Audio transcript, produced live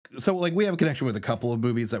so like we have a connection with a couple of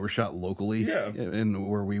movies that were shot locally, in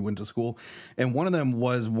where we went to school, and one of them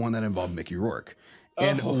was one that involved Mickey Rourke.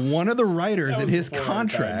 And one of the writers in his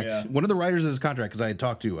contract, because I had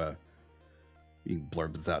talked to, you can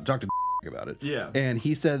blurb this out, talked to about it. Yeah. And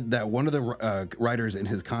he said that one of the writers in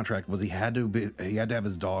his contract was he had to have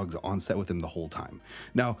his dogs on set with him the whole time.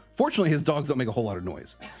 Now, fortunately, his dogs don't make a whole lot of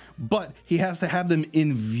noise, but he has to have them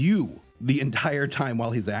in view the entire time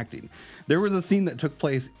while he's acting. There was a scene that took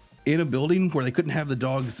place in a building where they couldn't have the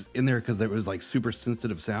dogs in there because there was like super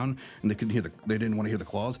sensitive sound and they didn't want to hear the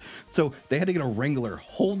claws. So they had to get a wrangler,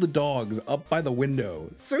 hold the dogs up by the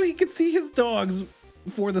window so he could see his dogs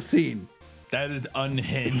for the scene. That is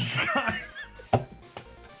unhinged. How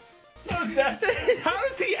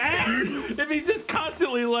does he act if he's just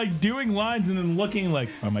constantly like doing lines and then looking like,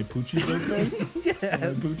 are my poochies okay? Yeah.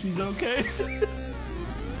 Are my poochies okay?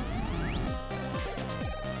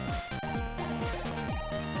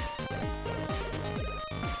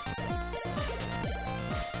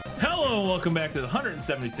 Hello and welcome back to the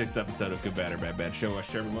 176th episode of Good Bad or Bad Bad Show.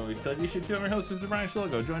 Watch every movie study. You should too. I'm your host, Mr. Brian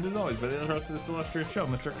Schilligo, joined as always by the other host of this illustrious show,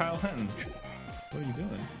 Mr. Kyle Hinton. What are you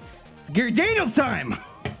doing? It's Gary Daniels time!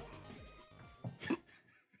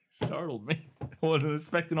 Startled me. I wasn't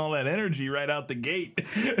expecting all that energy right out the gate.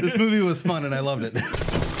 This movie was fun and I loved it.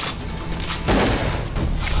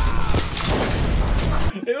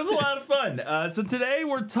 It was a lot of fun. So today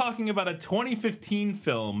we're talking about a 2015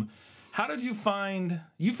 film. How did you found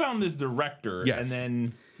this director? Yes. And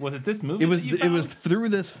then was it this movie? It was through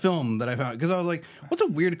this film that I found, because I was like, what's a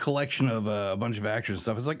weird collection of a bunch of action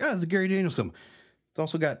stuff? It's like, it's a Gary Daniels film. It's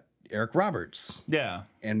also got Eric Roberts. Yeah.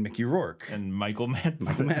 And Mickey Rourke. And Michael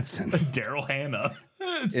Madsen. Daryl Hannah.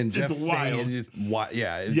 It's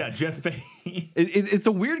wild. Jeff Fahey. It's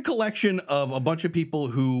a weird collection of a bunch of people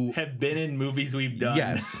who have been in movies we've done.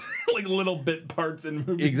 Yes. Like little bit parts in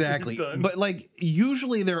movies. Exactly. But like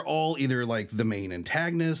usually they're all either like the main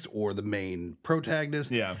antagonist or the main protagonist.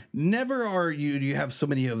 Yeah. Never are you have so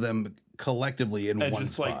many of them collectively in one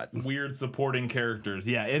just spot. Like weird supporting characters.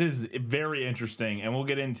 Yeah, it is very interesting, and we'll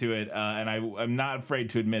get into it. And I'm not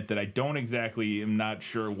afraid to admit that I don't exactly am not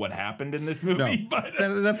sure what happened in this movie. No, but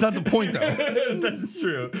that's not the point, though. That's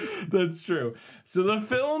true. That's true. So the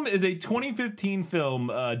film is a 2015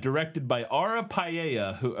 film directed by Ara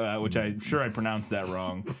Paella, who, which I'm sure I pronounced that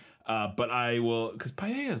wrong. But I will, because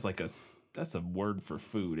paella is like that's a word for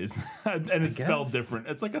food, isn't it? And it's spelled different.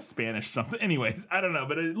 It's like a Spanish something. Anyways, I don't know,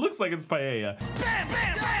 but it looks like it's paella. Bam,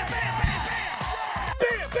 bam, bam, bam,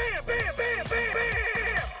 bam, bam, bam, bam, bam,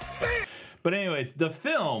 bam, bam. But anyways, the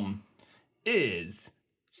film is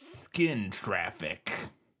Skin Traffik.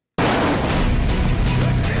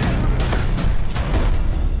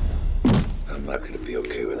 I'm not going to be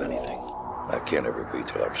okay with anything. I can't ever be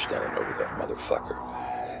till I'm standing over that motherfucker,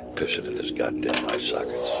 pissing in his goddamn eye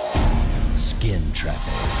sockets. Skin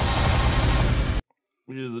Traffik.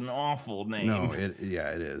 Which is an awful name. No, it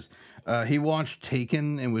is. He watched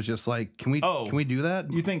Taken and was just like, can we do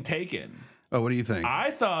that? You think Taken? Oh, what do you think?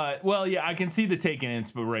 I thought, well, yeah, I can see the Taken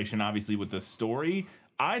inspiration, obviously, with the story.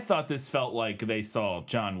 I thought this felt like they saw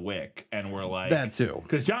John Wick and were like... That too.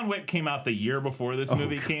 Because John Wick came out the year before this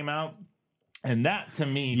movie came out. And that, to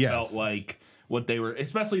me, felt like what they were...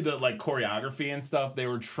 Especially the like choreography and stuff they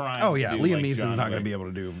were trying to do. Liam like Neeson's not going to be able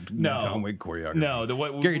to do John Wick choreography.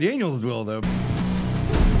 No. Gary Daniels will, though.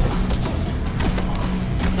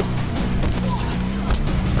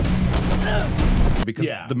 Because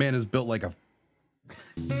the man is built like a...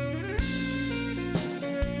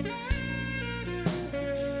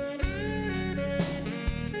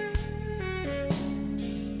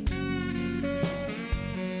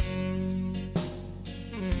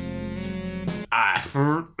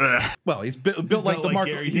 Well, he's built like the like Mark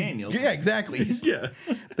Gary Daniels. Yeah, exactly. Yeah.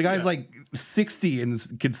 The guy's like 60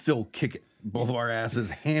 and can still kick both of our asses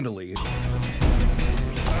handily.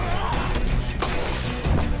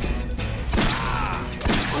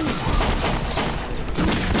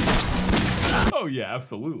 Oh yeah,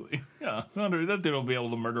 absolutely. Yeah, that dude will be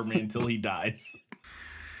able to murder me until he dies.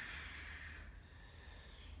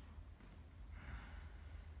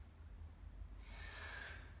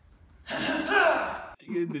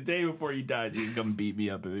 The day before he dies, he can come beat me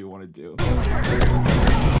up if he wanted to.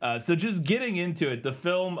 So just getting into it, the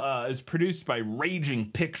film is produced by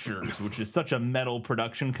Raging Pictures, which is such a metal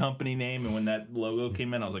production company name. And when that logo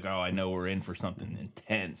came in, I was like, oh, I know we're in for something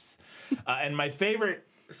intense. And my favorite...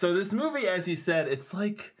 So this movie, as you said, it's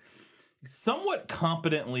like somewhat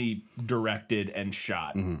competently directed and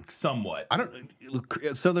shot. Somewhat.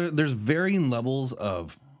 So there's varying levels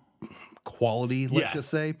of quality, let's just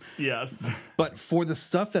say. Yes. But for the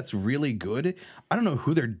stuff that's really good, I don't know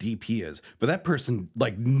who their DP is, but that person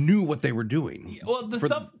like knew what they were doing. Well, the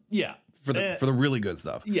stuff, yeah. For the really good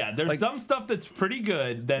stuff. Yeah, there's like, some stuff that's pretty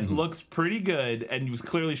good that looks pretty good and was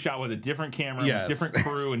clearly shot with a different camera, with different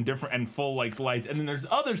crew and full like lights. And then there's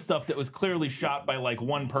other stuff that was clearly shot by like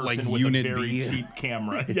one person like with Unit a very B. cheap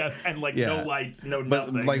camera. Yes, and like no lights, no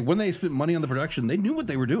but nothing. Like when they spent money on the production, they knew what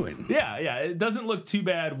they were doing. Yeah, it doesn't look too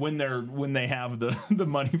bad when they have the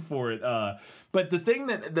money for it. But the thing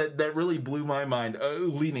that really blew my mind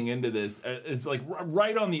leading into this is like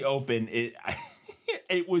right on the open,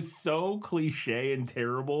 it was so cliche and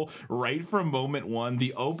terrible right from moment one.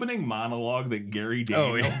 The opening monologue that Gary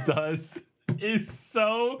Daniels does is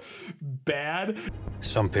so bad.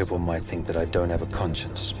 Some people might think that I don't have a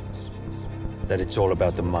conscience, that it's all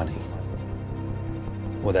about the money.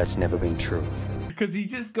 Well, that's never been true. Because he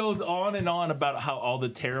just goes on and on about how all the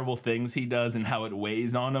terrible things he does and how it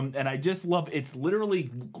weighs on him. And I just love, it's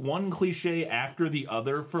literally one cliche after the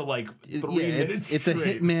other for like 3 minutes. It's a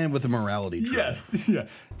hitman with a morality trope. Yes. Yeah.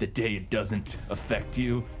 The day it doesn't affect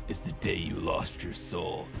you is the day you lost your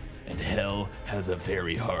soul. And hell has a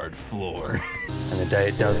very hard floor. And the day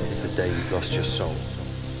it doesn't is the day you've lost your soul.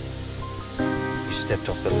 You stepped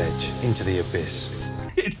off the ledge into the abyss.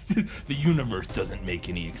 It's just, the universe doesn't make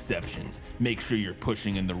any exceptions. Make sure you're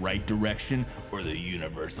pushing in the right direction or the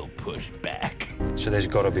universe will push back. So there's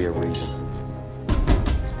got to be a reason.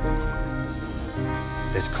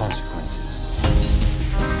 There's consequences.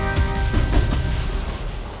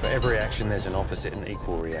 For every action, there's an opposite and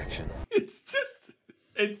equal reaction. It's just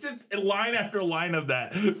line after line of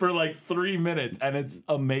that for like 3 minutes, and it's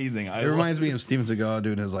amazing. It reminds me of Steven Seagal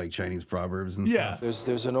doing his like Chinese proverbs and stuff.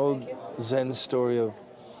 There's an old Zen story of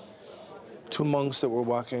 2 monks that were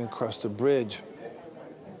walking across the bridge.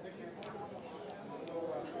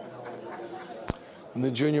 And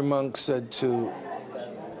the junior monk said to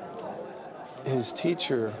his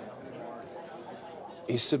teacher,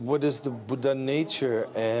 he said, "What is the Buddha nature?"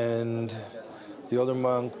 And the older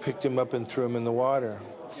monk picked him up and threw him in the water.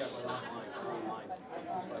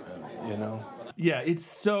 You know? Yeah, it's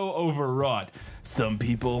so overwrought. Some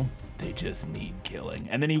people, they just need killing.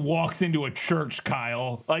 And then he walks into a church,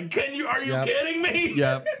 Kyle. Like, are you kidding me?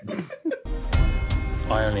 Yep.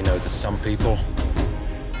 I only know that some people,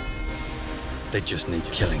 they just need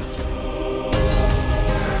killing.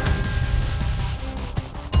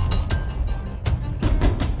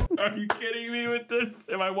 Are you kidding me with this?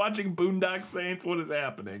 Am I watching Boondock Saints? What is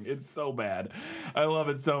happening? It's so bad. I love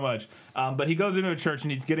it so much. But he goes into a church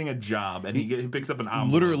and he's getting a job, and he picks up an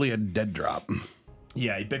envelope. Literally a dead drop.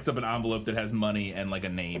 Yeah, he picks up an envelope that has money and like a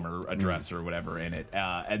name or address or whatever in it.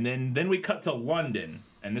 And then we cut to London,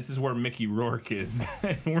 and this is where Mickey Rourke is.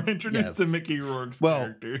 We're introduced to Mickey Rourke's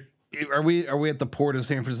character. Are we at the port of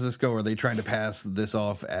San Francisco? Or are they trying to pass this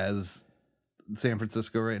off as San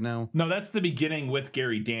Francisco right now? No, that's the beginning with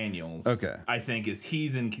Gary Daniels. Okay. I think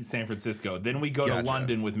he's in San Francisco. Then we go to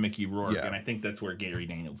London with Mickey Rourke, and I think that's where Gary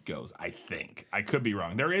Daniels goes. I think. I could be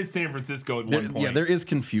wrong. There is San Francisco at one point. Yeah, there is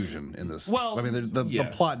confusion in this. Well, I mean, the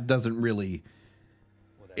plot doesn't really.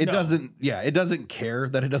 It doesn't. Yeah, it doesn't care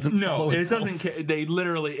that it doesn't. No, follow it itself. doesn't care. They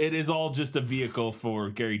literally, it is all just a vehicle for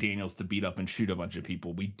Gary Daniels to beat up and shoot a bunch of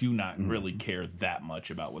people. We do not really care that much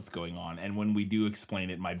about what's going on. And when we do explain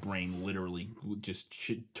it, my brain literally just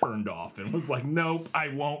turned off and was like, "Nope, I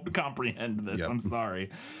won't comprehend this. I'm sorry."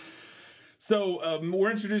 So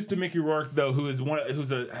we're introduced to Mickey Rourke, though, who's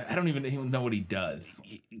I don't even know what he does.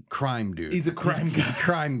 Crime dude. He's a crime guy.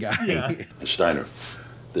 Crime guy. Yeah. Steiner,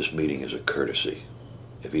 this meeting is a courtesy.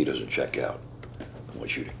 If he doesn't check out, I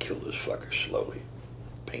want you to kill this fucker slowly,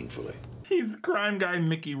 painfully. He's crime guy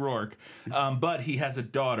Mickey Rourke, but he has a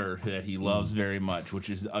daughter that he loves very much,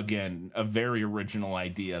 which is, again, a very original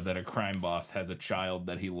idea that a crime boss has a child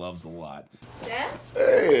that he loves a lot. Dad?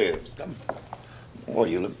 Hey, oh,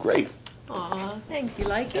 you look great. Aw, thanks. You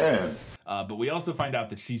like it? Yeah. But we also find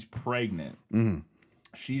out that she's pregnant.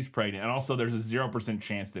 She's pregnant, and also there's a 0%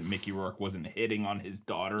 chance that Mickey Rourke wasn't hitting on his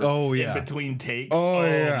daughter in between takes. Oh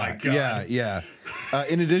yeah, my God. yeah.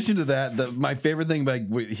 In addition to that, my favorite thing,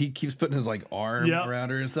 like he keeps putting his like arm around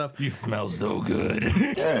her and stuff. You smell so good.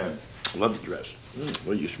 Yeah, love the dress.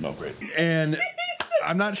 Well, you smell great. And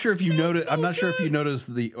I'm not sure if you noticed. I'm not sure if you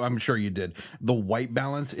noticed the. I'm sure you did. The white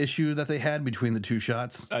balance issue that they had between the two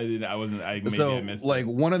shots. I didn't. I wasn't. I maybe so I missed like it.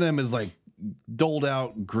 one of them is like doled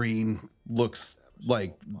out green, looks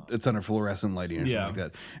like it's under fluorescent lighting or something like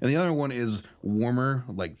that, and the other one is warmer,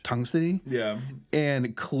 like tungsteny. Yeah.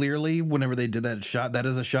 And clearly, whenever they did that shot, that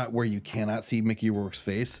is a shot where you cannot see Mickey Rourke's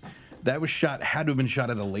face. That was had to have been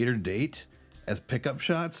shot at a later date as pickup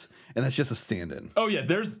shots, and that's just a stand-in. Oh yeah,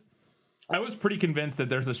 I was pretty convinced that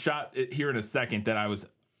there's a shot here in a second that I was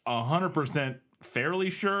 100% fairly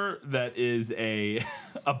sure that is a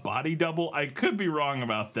body double. I could be wrong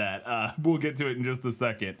about that. We'll get to it in just a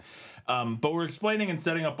second. But we're explaining and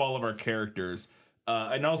setting up all of our characters.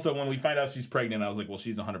 And also, when we find out she's pregnant, I was like, well,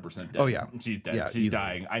 she's 100% dead. Oh, yeah. She's dead. Yeah, she's easily.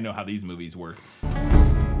 dying. I know how these movies work.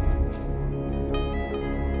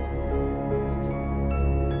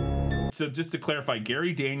 So just to clarify,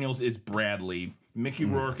 Gary Daniels is Bradley. Mickey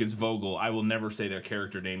Rourke is Vogel. I will never say their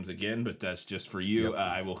character names again, but that's just for you. Yep.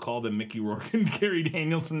 I will call them Mickey Rourke and Gary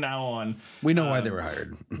Daniels from now on. We know why they were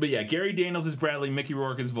hired. But yeah, Gary Daniels is Bradley, Mickey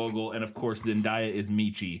Rourke is Vogel, and of course Zendaya is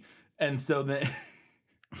Michi. And so then...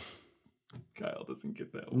 Kyle doesn't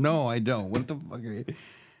get that one. No, I don't. What the fuck are you...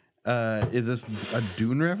 is this a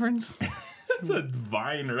Dune reference? It's a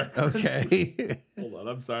Vine reference. Okay. Hold on,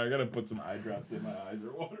 I'm sorry. I gotta put some eye drops in. My eyes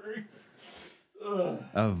are watering. Ugh.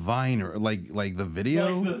 A Vine, like the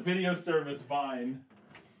video? Like the video service Vine.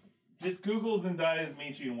 Just Google Zendaya's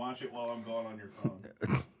Michi and watch it while I'm going on your phone.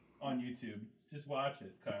 On YouTube. Just watch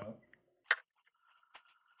it, Kyle.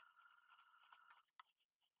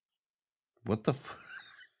 What the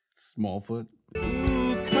Smallfoot?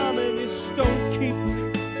 Ooh, communists don't keep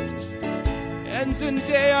me. And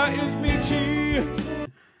Zendaya is Michi.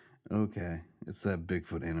 Okay. It's that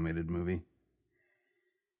Bigfoot animated movie.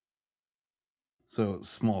 So,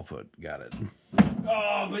 Smallfoot. Got it.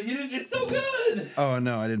 Oh, but you didn't. It's so good. Oh,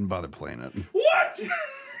 no, I didn't bother playing it. What?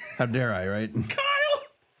 How dare I, right? Kyle!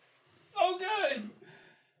 So good.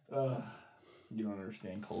 You don't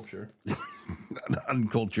understand culture.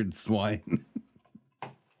 Uncultured swine.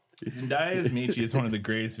 Zendaya's Michi is one of the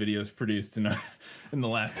greatest videos produced in the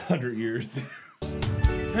last 100 years.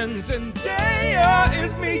 And Zendaya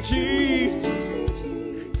is Michi.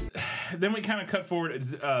 Then we kind of cut forward.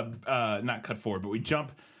 Not cut forward, but we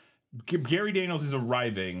jump. Gary Daniels is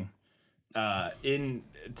arriving into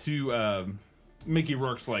Mickey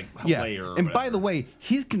Rourke's like lair. And by the way,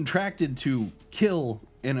 he's contracted to kill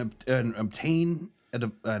and obtain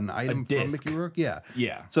an item from Mickey Rourke. Yeah.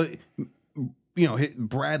 Yeah. So, you know,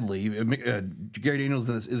 Bradley, Gary Daniels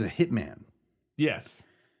is a hitman. Yes.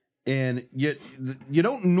 And yet you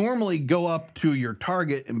don't normally go up to your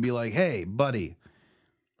target and be like, hey, buddy,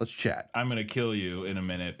 let's chat. I'm going to kill you in a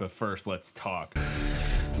minute, but first let's talk.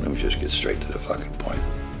 Let me just get straight to the fucking point.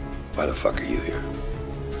 Why the fuck are you here?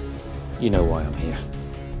 You know why I'm here.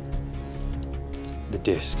 The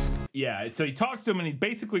disc. Yeah, so he talks to him and he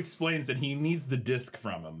basically explains that he needs the disc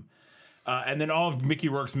from him. And then all of Mickey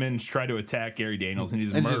Rourke's men try to attack Gary Daniels and he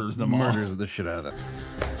just murders them all. Murders the shit out of them.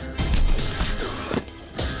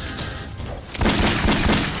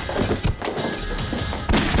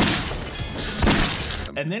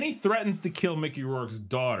 And then he threatens to kill Mickey Rourke's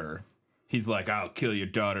daughter. He's like, I'll kill your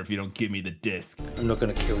daughter if you don't give me the disc. I'm not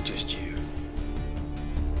gonna kill just you.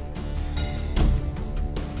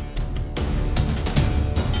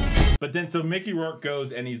 But then so Mickey Rourke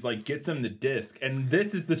goes and he's like, gets him the disc. And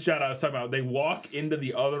this is the shot I was talking about. They walk into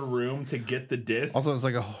the other room to get the disc. Also, it's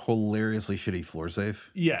like a hilariously shitty floor safe.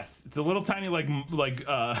 Yes. It's a little tiny like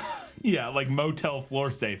motel floor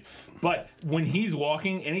safe. But when he's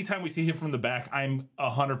walking, anytime we see him from the back, I'm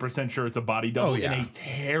 100% sure it's a body double in a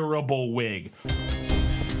terrible wig.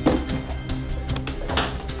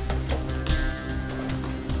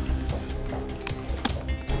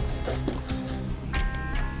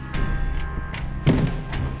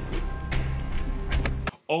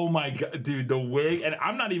 Oh my god, dude, the wig, and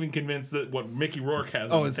I'm not even convinced that what Mickey Rourke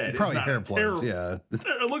has on his head. It's probably not hair plugs, yeah.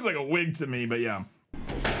 It looks like a wig to me, but yeah.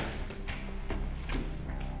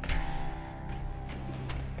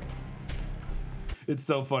 It's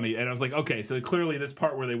so funny. And I was like, okay, so clearly this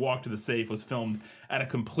part where they walk to the safe was filmed at a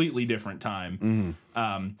completely different time.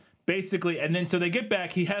 Mm-hmm. Basically, and then so they get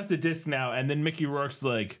back, he has the disc now, and then Mickey Rourke's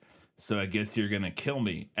like, so I guess you're gonna kill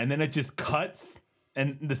me. And then it just cuts.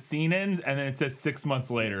 And the scene ends, and then it says 6 months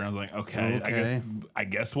later. And I was like, okay. I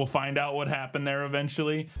guess we'll find out what happened there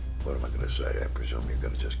eventually. What am I going to say? I presume you're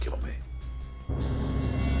going to just kill me.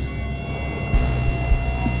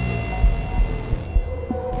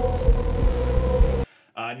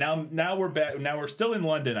 Now we're back. Now we're still in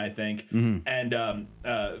London, I think. Mm-hmm. And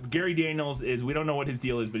Gary Daniels is, we don't know what his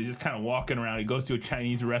deal is, but he's just kind of walking around. He goes to a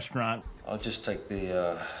Chinese restaurant. I'll just take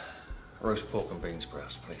the roast pork and bean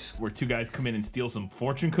sprouts, please. Where two guys come in and steal some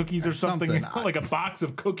fortune cookies or something. Like a box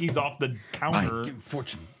of cookies off the counter.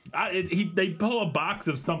 Fortune. They pull a box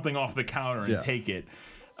of something off the counter and take it.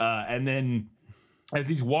 And then as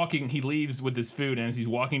he's walking, he leaves with his food, and as he's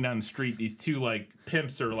walking down the street, these two like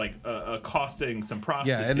pimps are like accosting some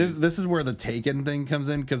prostitutes. Yeah, and this is where the Taken thing comes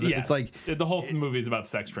in, because it's like the whole movie is about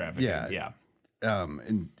sex trafficking. Yeah.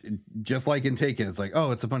 And just like in Taken, it's like,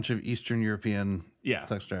 oh, it's a bunch of Eastern European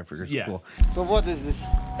sex traffickers. Yes. Cool. So what is this?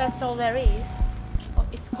 That's all there is. Oh,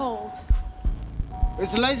 it's cold.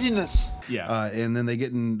 It's laziness. Yeah. And then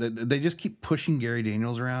they just keep pushing Gary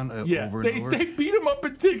Daniels around over and over. They beat him up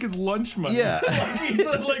and take his lunch money. Yeah.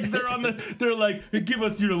 Like they're like, give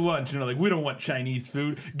us your lunch. And they're like, we don't want Chinese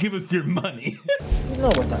food. Give us your money. You know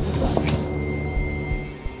what I'm like.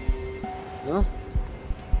 No?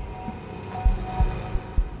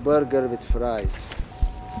 Burger with fries.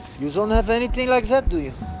 You don't have anything like that, do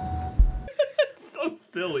you? It's so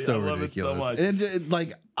silly. So I love ridiculous. it so much. And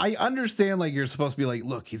like, I understand, like, you're supposed to be like,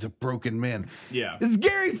 look, he's a broken man. Yeah. This is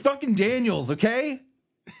Gary fucking Daniels, okay?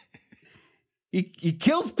 He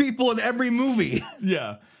kills people in every movie.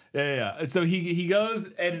 Yeah. So he goes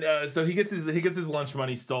and so he gets his lunch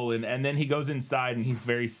money stolen, and then he goes inside and he's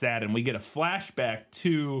very sad, and we get a flashback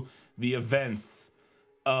to the events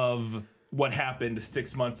of what happened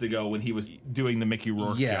 6 months ago when he was doing the Mickey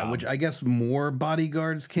Rourke job. Which I guess more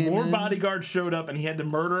bodyguards came in. More bodyguards showed up, and he had to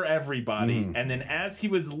murder everybody. And then as he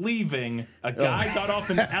was leaving, a guy got off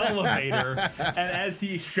an elevator, and as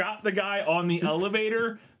he shot the guy on the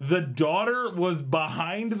elevator, the daughter was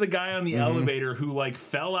behind the guy on the elevator who like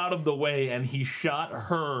fell out of the way, and he shot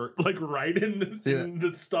her like right in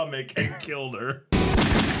the stomach and killed her.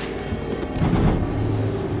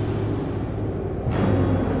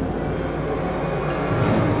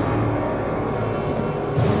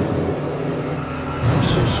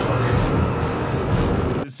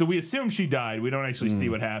 So we assume she died. We don't actually see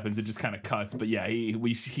what happens. It just kind of cuts. But yeah,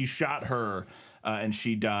 he shot her, and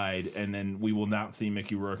she died. And then we will not see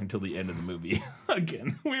Mickey Rourke until the end of the movie.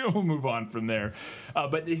 Again, we will move on from there.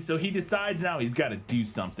 But so he decides now he's got to do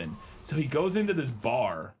something. So he goes into this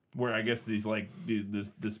bar where I guess these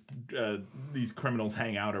criminals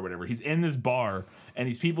hang out or whatever. He's in this bar, and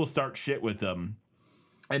these people start shit with him.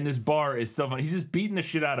 And this bar is so funny. He's just beating the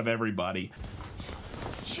shit out of everybody.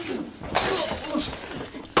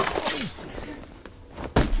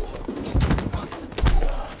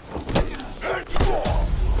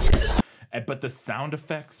 But the sound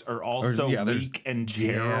effects are also weak and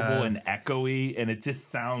terrible and echoey, and it just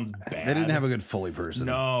sounds bad. They didn't have a good Foley person.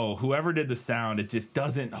 No, whoever did the sound, it just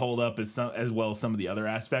doesn't hold up as well as some of the other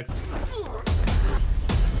aspects.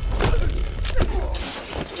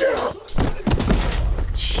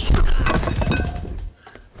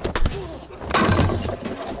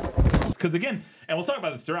 Because again, and we'll talk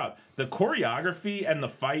about this throughout, the choreography and the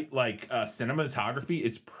fight, like cinematography,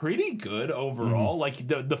 is pretty good overall. Like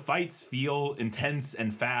the fights feel intense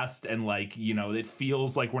and fast, and like, you know, it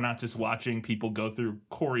feels like we're not just watching people go through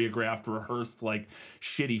choreographed, rehearsed, like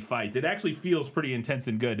shitty fights. It actually feels pretty intense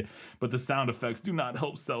and good, but the sound effects do not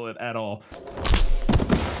help sell it at all.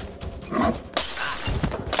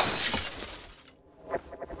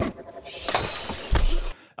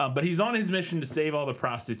 But he's on his mission to save all the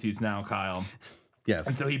prostitutes now, Kyle. Yes.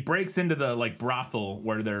 And so he breaks into the like brothel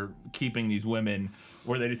where they're keeping these women,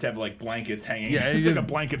 where they just have like blankets hanging. Yeah, it's like a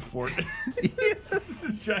blanket fort. It's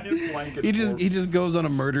a giant blanket fort. He just goes on a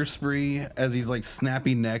murder spree as he's like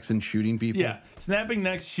snapping necks and shooting people. Yeah, snapping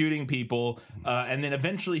necks, shooting people, and then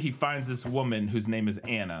eventually he finds this woman whose name is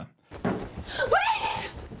Anna. Wait!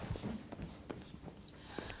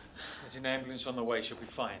 There's an ambulance on the way. She'll be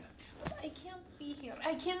fine. I can't be here.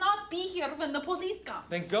 I cannot be here when the police come.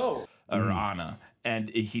 Then go. Or Anna. And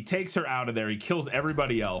he takes her out of there. He kills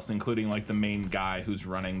everybody else, including like the main guy who's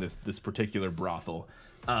running this particular brothel.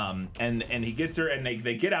 And he gets her, and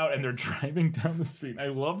they get out, and they're driving down the street. I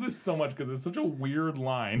love this so much because it's such a weird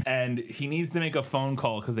line. And he needs to make a phone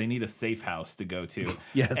call because they need a safe house to go to.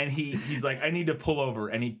 Yes. And he's like, I need to pull over.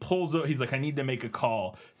 And he pulls over. He's like, I need to make a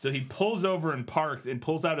call. So he pulls over and parks and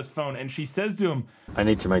pulls out his phone. And she says to him, I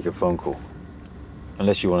need to make a phone call.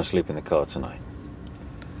 Unless you want to sleep in the car tonight.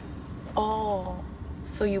 Oh,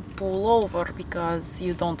 so you pull over because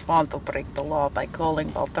you don't want to break the law by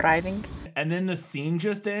calling while driving? And then the scene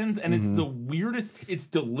just ends, and it's the weirdest. It's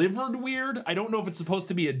delivered weird. I don't know if it's supposed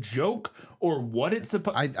to be a joke or what it's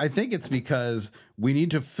supposed. I think it's because we need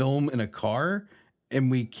to film in a car, and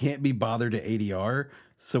we can't be bothered to ADR,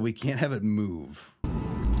 so we can't have it move.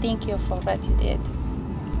 Thank you for what you did.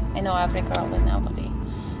 I know every girl in LA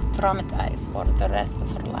traumatized for the rest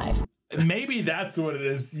of her life. Maybe that's what it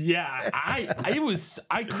is. Yeah,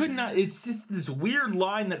 I could not. It's just this weird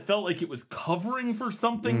line that felt like it was covering for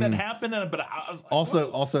something that happened. But I was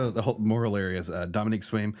like, also the whole more hilarious. Dominique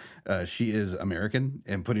Swaim, she is American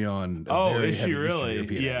and putting on. Is she really?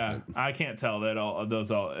 Yeah, accent. I can't tell that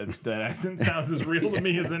that accent sounds as real to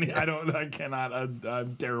me as any. I cannot.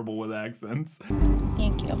 I'm terrible with accents.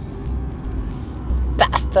 Thank you. These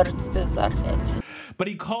bastards deserve it. But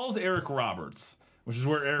he calls Eric Roberts, which is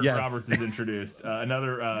where Eric Roberts is introduced,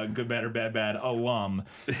 another Good Bad or Bad alum,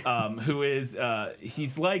 who is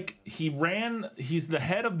he's the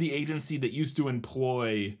head of the agency that used to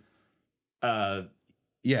employ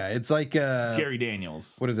it's like Gary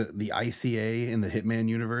Daniels. What is it? The ICA in the Hitman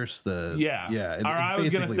universe? I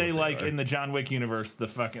was gonna say like in the John Wick universe, the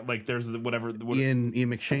fucking like there's whatever Ian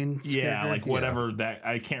McShane. Yeah, like whatever that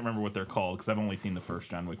I can't remember what they're called because I've only seen the first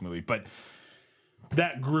John Wick movie, but.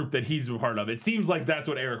 That group that he's a part of, it seems like that's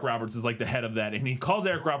what Eric Roberts is like, the head of that. And he calls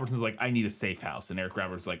Eric Roberts and is like, I need a safe house. And Eric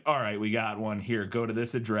Roberts is like, all right, we got one here. Go to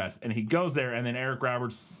this address. And he goes there. And then Eric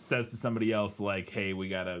Roberts says to somebody else, like, hey, we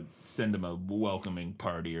got to send him a welcoming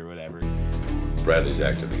party or whatever. Bradley's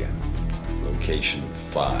active again. Location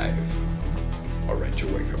 5. Arrange a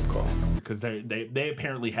wake-up call. Because they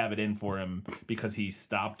apparently have it in for him because he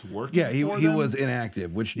stopped working. Yeah, he was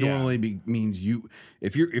inactive, which normally means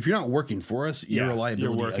if you're not working for us, you're a liability.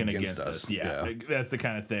 You're working against us. Yeah, that's the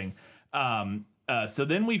kind of thing. So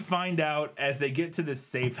then we find out as they get to this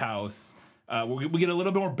safe house. We get a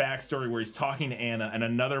little bit more backstory where he's talking to Anna, and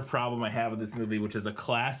another problem I have with this movie, which is a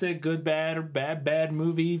classic Good Bad or Bad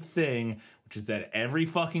movie thing, which is that every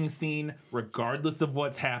fucking scene, regardless of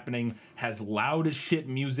what's happening, has loud as shit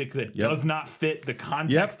music that does not fit the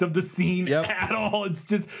context of the scene at all. It's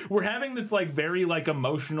just, we're having this like very like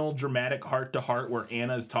emotional, dramatic heart-to-heart where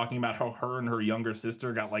Anna is talking about how her and her younger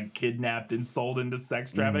sister got like kidnapped and sold into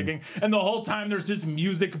sex trafficking, and the whole time there's just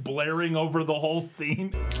music blaring over the whole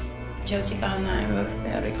scene. Jessica and I were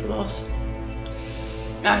very close.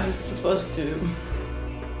 I was supposed to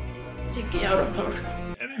take care of her.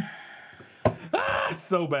 And it's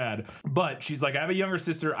so bad. But she's like, I have a younger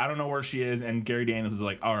sister. I don't know where she is. And Gary Daniels is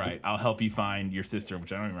like, all right, I'll help you find your sister,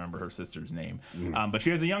 which I don't even remember her sister's name. But she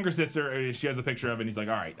has a younger sister. She has a picture of it. And he's like,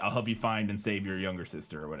 all right, I'll help you find and save your younger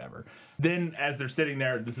sister or whatever. Then as they're sitting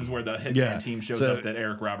there, this is where the Hitman team shows up that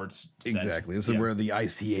Eric Roberts sent. Exactly. This is where the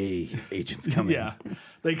ICA agents come in. Yeah.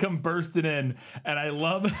 They come bursting in, and I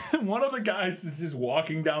love one of the guys is just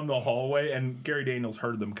walking down the hallway, and Gary Daniels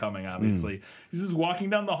heard them coming, obviously. He's just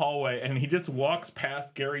walking down the hallway, and he just walks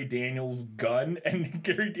past Gary Daniels' gun, and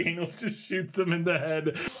Gary Daniels just shoots him in the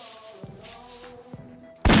head.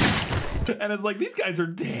 And it's like, these guys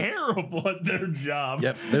are terrible at their job.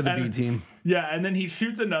 Yep, they're the B team. Yeah, and then he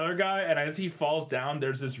shoots another guy, and as he falls down,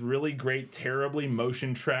 there's this really great, terribly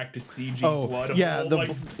motion-tracked CG blood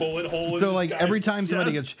hole, bullet hole. So, like, every time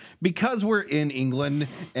somebody gets... Because we're in England,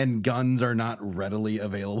 and guns are not readily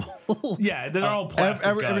available. Yeah, they're all plastic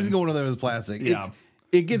Every single one of them is plastic. Yeah.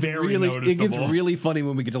 It gets really funny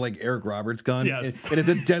when we get to like Eric Roberts' gun. Yes. And it's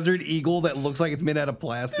a Desert Eagle that looks like it's made out of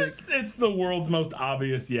plastic. It's the world's most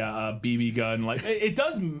obvious, BB gun. Like it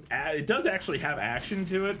does actually have action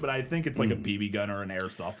to it, but I think it's like a BB gun or an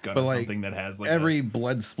airsoft gun or something that has like every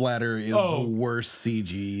blood splatter is the worst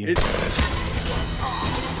CG. It's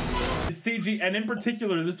CG, and in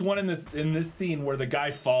particular, this one in this scene where the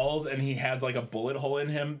guy falls and he has like a bullet hole in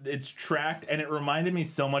him. It's tracked, and it reminded me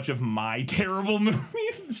so much of my terrible movie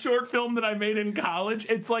short film that I made in college.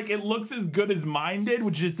 It's like it looks as good as mine did,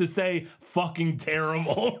 which is to say, fucking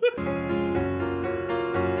terrible.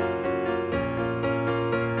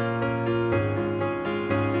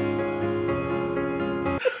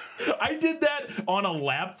 I did that on a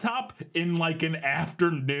laptop in like an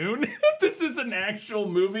afternoon. This is an actual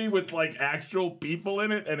movie with like actual people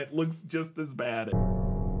in it, and it looks just as bad.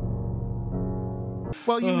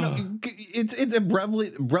 Well, you know, it's a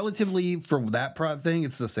relatively for that thing,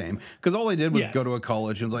 it's the same because all they did was go to a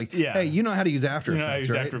college and was like, hey, you know how to use After Effects, right? You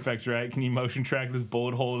know how to use After Effects, right? Can you motion track this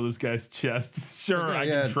bullet hole to this guy's chest? Sure, I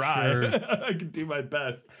can try. Sure. I can do my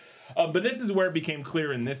best. But this is where it became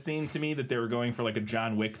clear in this scene to me that they were going for like a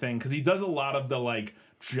John Wick thing, because he does a lot of the like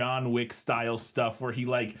John Wick style stuff where he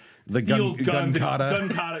like steals guns and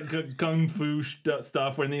gun fu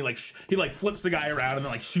stuff, where he like flips the guy around and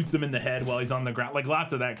then like shoots him in the head while he's on the ground, like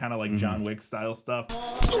lots of that kind of like John Wick style stuff.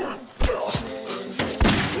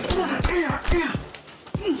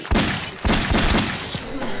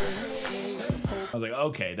 I was like,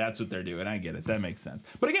 okay, that's what they're doing. I get it. That makes sense.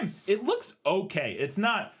 But again, it looks okay. It's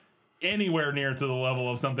not anywhere near to the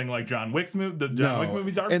level of something like John Wick's Wick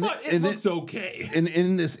movies are, but it looks okay.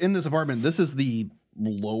 In this apartment, this is the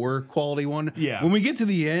lower quality one. Yeah. When we get to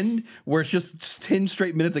the end, where it's just 10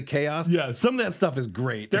 straight minutes of chaos, yeah, some of that stuff is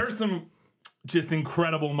great. There's some just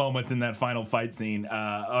incredible moments in that final fight scene,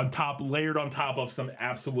 layered on top of some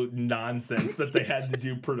absolute nonsense that they had to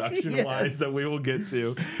do production-wise that we will get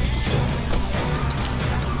to.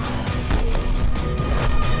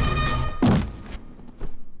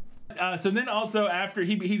 So then also after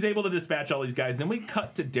he's able to dispatch all these guys, then we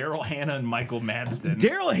cut to Daryl Hannah and Michael Madsen.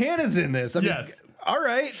 Daryl Hannah's in this. I mean, yes. All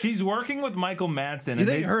right. She's working with Michael Madsen. Do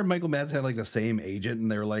they heard Michael Madsen had like the same agent,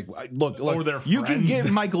 and they were like, look, you can friends. get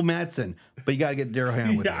Michael Madsen, but you got to get Daryl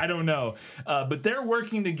Hannah with you. I don't know. But they're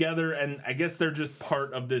working together, and I guess they're just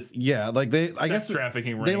part of this I guess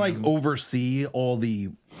trafficking ring. They like oversee all the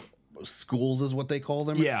schools is what they call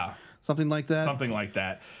them. Yeah. Something like that. Something like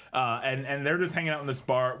that. And they're just hanging out in this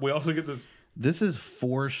bar. We also get this. This is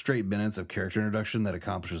 4 straight minutes of character introduction that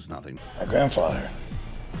accomplishes nothing. My grandfather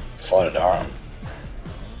fought at Arm,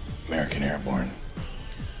 American Airborne.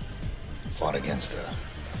 Fought against the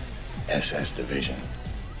SS division.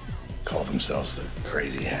 Called themselves the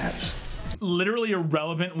Crazy Hats. Literally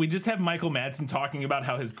irrelevant. We just have Michael Madsen talking about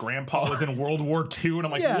how his grandpa was in World War II, and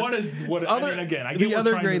I'm like, what? I get the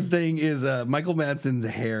other great thing is Michael Madsen's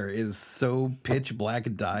hair is so pitch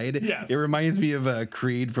black dyed. Yes. It reminds me of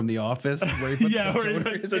Creed from The Office, where he puts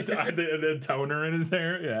the toner in his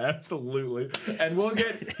hair. Yeah, absolutely. And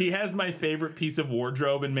he has my favorite piece of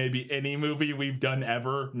wardrobe in maybe any movie we've done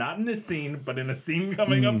ever. Not in this scene, but in a scene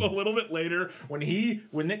coming up a little bit later. When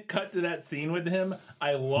it cut to that scene with him,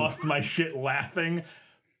 I lost my shit laughing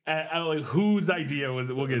at like whose idea was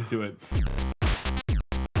it. We'll get to it.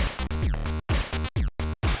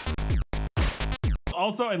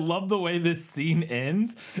 Also, I love the way this scene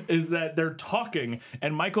ends, is that they're talking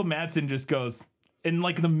and Michael Madsen just goes, in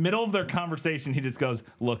like the middle of their conversation, he just goes,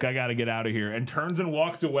 look, I gotta get out of here, and turns and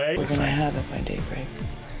walks away. We're gonna have it by daybreak.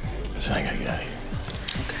 Listen, I gotta get out of here.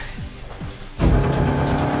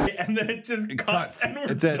 And then it just cuts and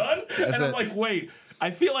we're done. And I'm like, wait, I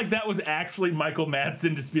feel like that was actually Michael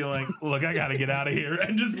Madsen just being like, look, I gotta get out of here,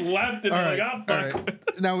 and just left and like, oh, fuck.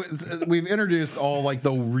 Right. Now, we've introduced all like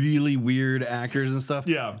the really weird actors and stuff.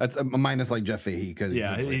 Yeah. That's minus like Jeff Fahey.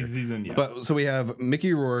 He's in, yeah. But so we have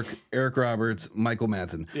Mickey Rourke, Eric Roberts, Michael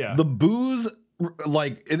Madsen. Yeah. The booze,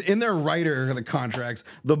 like in their writer contracts,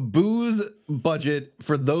 the booze budget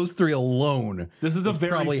for those 3 alone, this is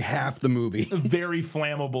probably half the movie. A very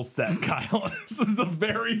flammable set, Kyle. This is a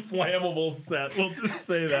very flammable set. We'll just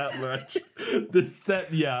say that much. This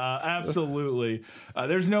set, absolutely.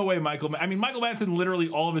 There's no way Michael Madsen, literally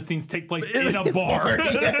all of his scenes take place in a bar.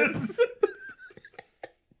 Yes.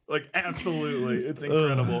 Like, absolutely. It's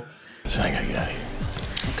incredible. So I gotta get out of here.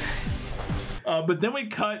 Okay. But then we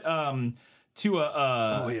cut to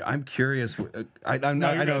a. Wait, I'm curious. I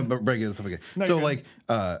know, but breaking this up again. No, so like,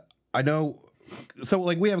 I know. So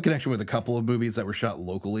like, we have a connection with a couple of movies that were shot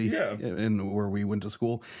locally, and where we went to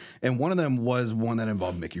school, and one of them was one that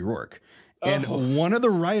involved Mickey Rourke, and one of the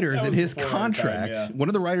writers in his contract,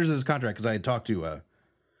 because I had talked to,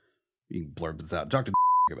 you can blurb this out, talked to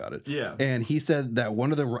about it, and he said that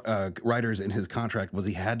one of the writers in his contract was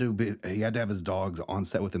he had to have his dogs on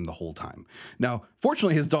set with him the whole time. Now,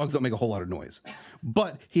 fortunately, his dogs don't make a whole lot of noise,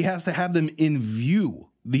 but he has to have them in view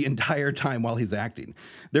the entire time while he's acting.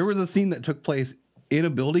 There was a scene that took place in a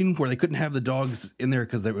building where they couldn't have the dogs in there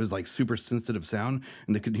because there was like super sensitive sound,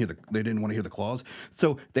 and they didn't want to hear the claws,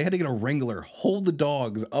 so they had to get a wrangler, hold the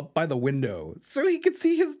dogs up by the window so he could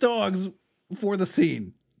see his dogs for the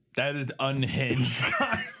scene. That is unhinged.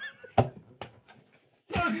 How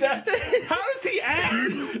does he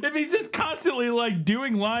act if he's just constantly like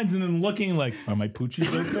doing lines and then looking like, are my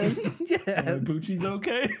poochies okay? Are my poochies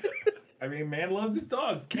okay? I mean, man loves his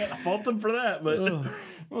dogs. Can't fault him for that, but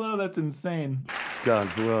well, that's insane. God,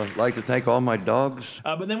 I'd like to thank all my dogs.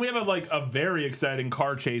 But then we have a very exciting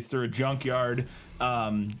car chase through a junkyard,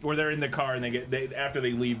 where they're in the car and after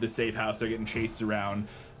they leave the safe house, they're getting chased around.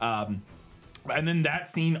 And then that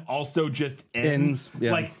scene also just ends.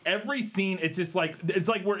 Like every scene, it's like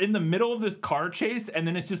we're in the middle of this car chase, and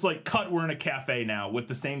then it's just like cut. We're in a cafe now with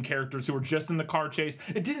the same characters who were just in the car chase.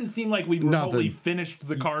 It didn't seem like we remotely finished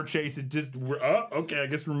the car chase. It just okay. I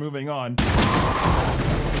guess we're moving on.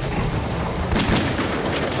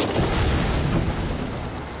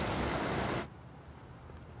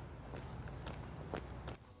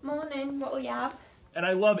 Morning. What will you have? And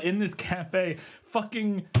I love in this cafe,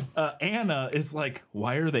 fucking Anna is like,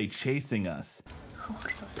 why are they chasing us? Who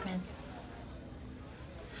are those men?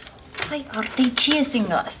 Why are they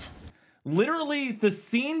chasing us? Literally, the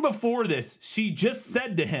scene before this, she just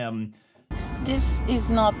said to him, This is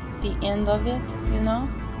not the end of it, you know?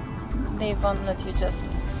 They won't let you just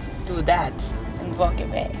do that and walk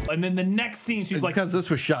away. And then the next scene, she's like, because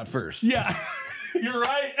this was shot first. Yeah. You're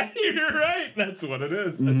right. You're right. That's what it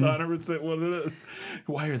is. That's 100% what it is.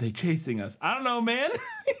 Why are they chasing us? I don't know, man.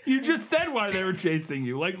 You just said why they were chasing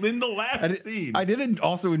you. Like in the last scene. I did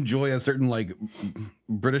also enjoy a certain like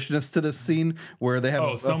Britishness to this scene where they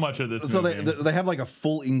have so much of this. So movie. they have like a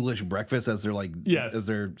full English breakfast as their like as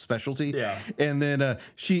their specialty. Yeah. And then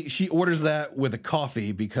she orders that with a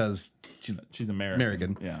coffee because she's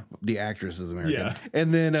American. Yeah. The actress is American. Yeah.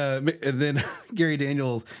 And then Gary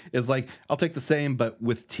Daniels is like, I'll take the same but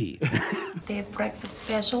with tea. The breakfast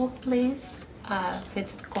special, please,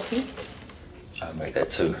 with coffee. I made that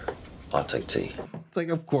too. I'll take tea. It's like,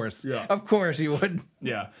 of course. Yeah. Of course you would.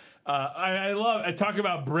 Yeah. I talk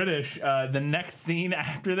about British. The next scene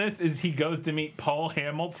after this is he goes to meet Paul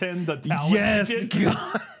Hamilton, the talent agent.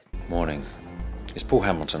 God. Morning. Is Paul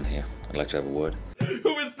Hamilton here? I'd like to have a word.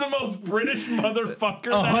 Who is the most British motherfucker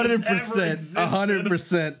 100%.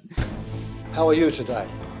 100%. How are you today?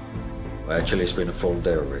 Well, actually, it's been a full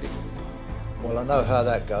day already. Well, I know how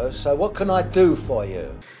that goes. So what can I do for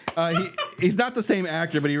you? He's not the same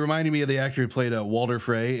actor, but he reminded me of the actor who played Walder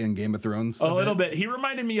Frey in Game of Thrones. A little bit. He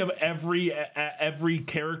reminded me of every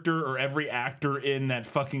character or every actor in that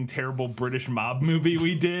fucking terrible British mob movie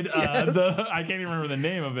we did. Yes. I can't even remember the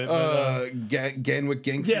name of it. Ganwick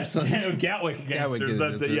Gangsters. Yes, Gatwick Gangsters.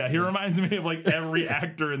 That's it. Yeah, he reminds me of like every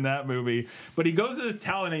actor in that movie. But he goes to this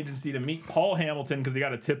talent agency to meet Paul Hamilton because he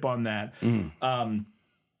got a tip on that.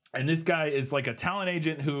 And this guy is like a talent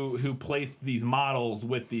agent who placed these models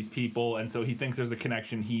with these people, and so he thinks there's a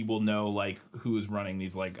connection. He will know like who is running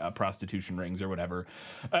these like prostitution rings or whatever.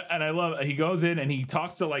 And I love he goes in and he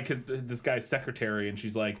talks to like this guy's secretary, and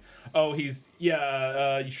she's like, "Oh,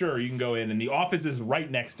 sure, you can go in." And the office is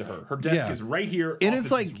right next to her. Her desk is right here, and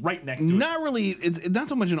it's like right next to it. Not really. It's not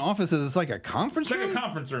so much an office as it's like a conference room. It's like a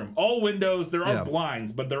conference room. All windows. There are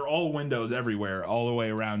blinds, but they're all windows everywhere, all the way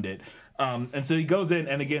around it. And so he goes in,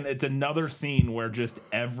 and again, it's another scene where just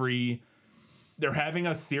they're having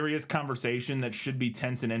a serious conversation that should be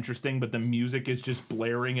tense and interesting, but the music is just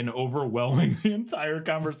blaring and overwhelming the entire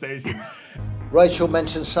conversation. Rachel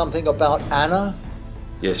mentioned something about Anna?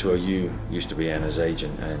 Yes, well, you used to be Anna's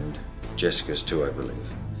agent, and Jessica's too, I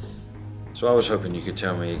believe. So I was hoping you could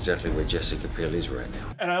tell me exactly where Jessica Peel is right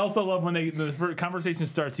now. And I also love when the conversation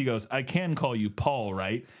starts, he goes, "I can call you Paul,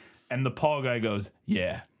 right?" And the Paul guy goes,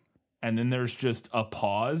 "Yeah." And then there's just a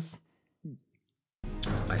pause.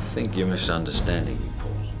 I think you're misunderstanding me,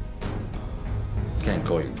 Paul. Can't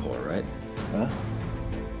call you Paul, right? Huh?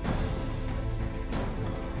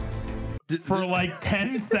 For like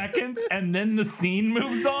 10 seconds, and then the scene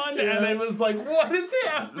moves on, and it was like, what is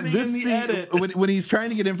happening in the edit? When he's trying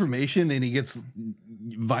to get information and he gets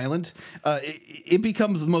violent, it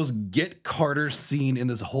becomes the most Get Carter scene in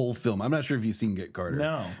this whole film. I'm not sure if you've seen Get Carter.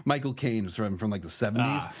 No. Michael Caine is from like the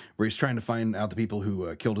 70s, where he's trying to find out the people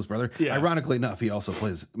who killed his brother. Yeah. Ironically enough,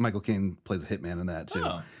 Michael Caine plays a hitman in that too.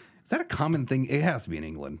 Oh. Is that a common thing? It has to be in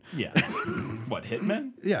England. Yeah. What,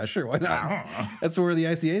 hitmen? Yeah, sure. Why not? That's where the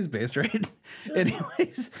ICA is based, right? Sure.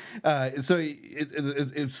 Anyways, so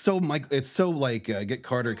it's so like Get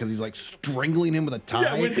Carter because he's like strangling him with a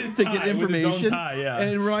tie to get information. With his own tie, And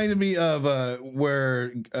it reminded me of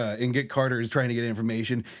where in Get Carter is trying to get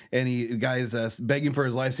information, and the guy's begging for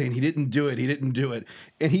his life, saying he didn't do it,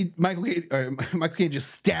 and Michael Caine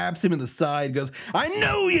just stabs him in the side, goes, "I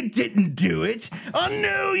know you didn't do it. I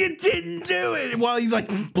know you didn't do it," while he's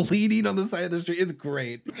like bleeding on the side of the street. It's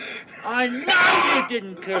great. I know you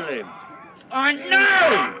didn't kill him. I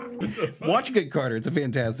know. Watch Get Carter. It's a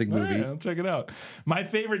fantastic movie. Right, I'll check it out. My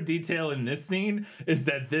favorite detail in this scene is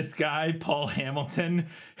that this guy, Paul Hamilton,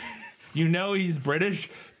 you know he's British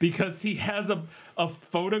because he has a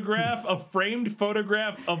photograph, a framed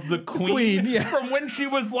photograph of the Queen from when she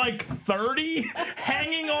was like 30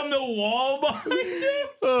 hanging on the wall behind him.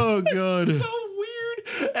 Oh, God. It's so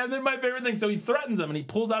weird. And then my favorite thing, so he threatens him and he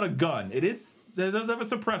pulls out a gun. It does have a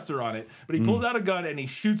suppressor on it, but he pulls out a gun and he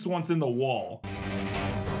shoots once in the wall.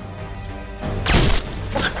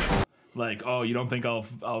 Like, "Oh, you don't think I'll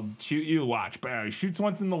shoot you? Watch." Bam. He shoots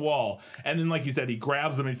once in the wall. And then, like you said, he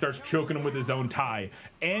grabs him and he starts choking him with his own tie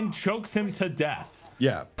and chokes him to death.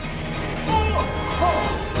 Yeah.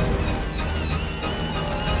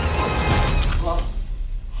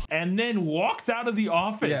 And then walks out of the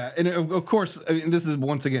office. Yeah, and of course, I mean, this is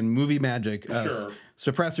once again movie magic. Sure.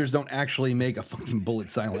 suppressors don't actually make a fucking bullet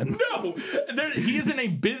silent. No, he is in a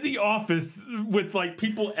busy office with like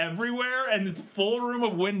people everywhere, and it's a full room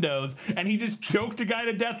of windows, and he just choked a guy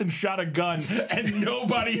to death and shot a gun, and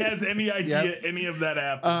nobody has any idea any of that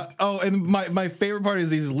happened. Oh, and my favorite part is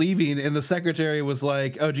he's leaving, and the secretary was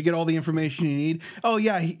like, "Oh, did you get all the information you need?" Oh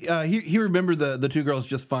yeah, he remembered the two girls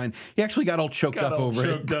just fine. He actually got all choked up over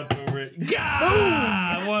it.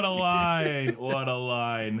 God, what a line! What a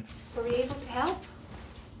line! Were we able to help?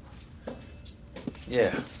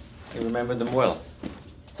 Yeah, he remembered them well.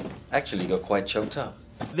 Actually got quite choked up.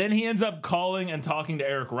 Then he ends up calling and talking to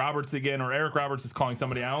Eric Roberts again, or Eric Roberts is calling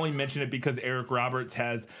somebody. I only mention it because Eric Roberts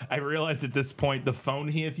has, I realized at this point, the phone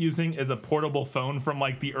he is using is a portable phone from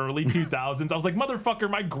like the early 2000s. I was like, motherfucker,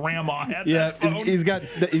 my grandma had that phone. He's got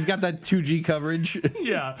that 2G coverage.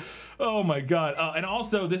 Yeah. Oh my God. And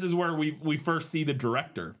also, this is where we first see the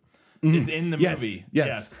director. Is in the movie.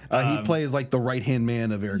 Yes. He plays like the right-hand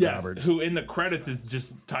man of Eric Roberts. Who in the credits is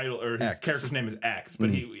just title, or his character's name is X, but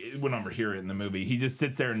he wouldn't ever hear it in the movie. He just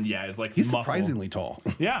sits there and is like he's muscle. Surprisingly tall.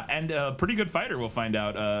 Yeah, and a pretty good fighter, we'll find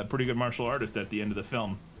out. Pretty good martial artist at the end of the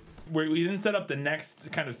film. We then set up the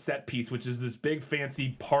next kind of set piece, which is this big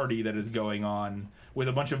fancy party that is going on with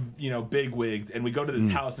a bunch of, big wigs, and we go to this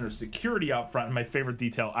house and there's security out front. And my favorite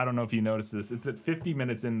detail, I don't know if you noticed this, it's at 50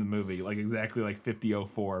 minutes in the movie, like exactly like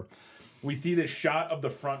 50:04. We see this shot of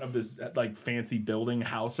the front of this like fancy building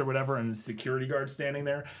house or whatever, and the security guard standing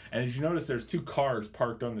there. And as you notice, there's two cars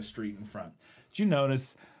parked on the street in front. Did you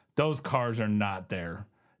notice those cars are not there?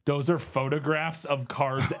 Those are photographs of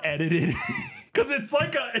cars edited. Because it's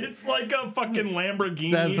like a fucking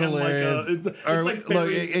Lamborghini. That's hilarious. Look,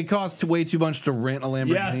 it costs way too much to rent a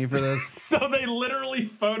Lamborghini for this. So they literally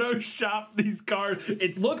Photoshop these cars.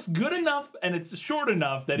 It looks good enough and it's short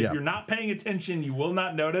enough that if you're not paying attention, you will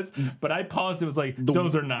not notice. But I paused. It was like,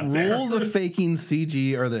 those are not there. The rules of faking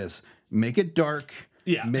CG are this: make it dark.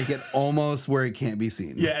 Yeah. Make it almost where it can't be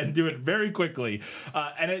seen. Yeah, and do it very quickly.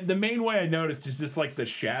 The main way I noticed is just like the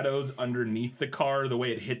shadows underneath the car, the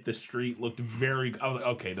way it hit the street looked very. I was like,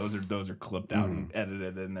 okay, those are clipped out and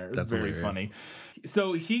edited in there. It's very funny.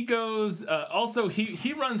 So he goes. Also,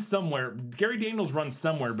 he runs somewhere. Gary Daniels runs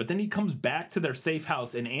somewhere, but then he comes back to their safe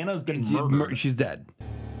house, and Anna's been murdered. She's dead.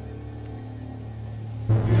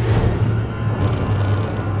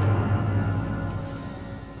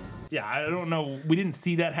 Yeah, I don't know. We didn't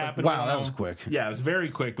see that happen. Wow, that was quick. Yeah, it was very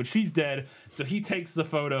quick, but she's dead. So he takes the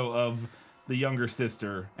photo of the younger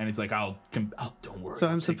sister, and he's like, don't worry. So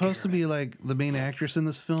I'm supposed to be like the main actress in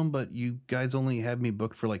this film, but you guys only had me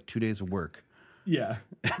booked for like 2 days of work. Yeah.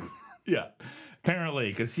 Yeah. Apparently,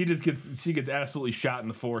 because she gets absolutely shot in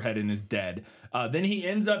the forehead and is dead. Then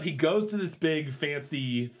he goes to this big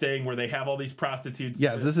fancy thing where they have all these prostitutes.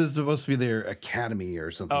 Yeah, this is supposed to be their academy or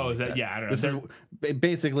something. Oh, is that? Yeah, I don't know.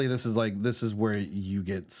 This is where you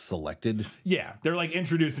get selected. Yeah, they're like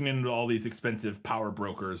introducing into all these expensive power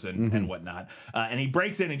brokers and whatnot. And he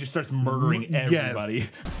breaks in and just starts murdering everybody.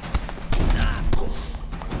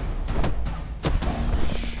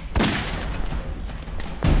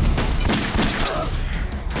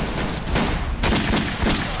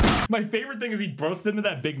 My favorite thing is he bursts into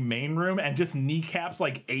that big main room and just kneecaps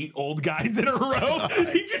like 8 old guys in a row.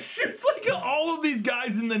 He just shoots like all of these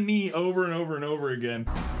guys in the knee over and over and over again.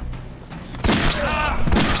 I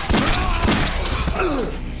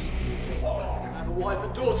have a wife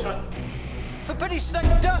and daughter. For pity's sake,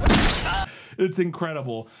 don't. It's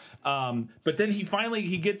incredible. But then he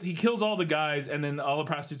kills all the guys, and then all the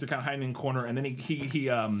prostitutes are kind of hiding in the corner, and then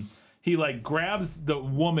he like grabs the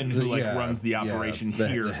woman who like runs the operation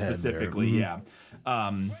here specifically. Now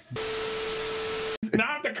I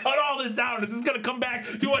have to cut all this out. This is gonna come back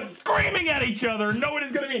to us screaming at each other.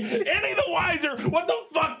 Nobody's gonna be any the wiser. What the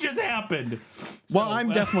fuck just happened? Well, I'm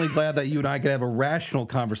definitely glad that you and I could have a rational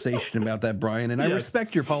conversation about that, Brian, and I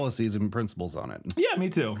respect your policies and principles on it. Yeah, me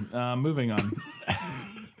too. Moving on.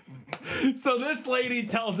 So this lady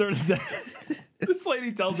tells her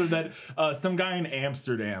that some guy in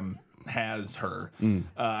Amsterdam has her.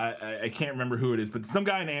 I can't remember who it is, but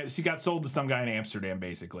she got sold to some guy in Amsterdam,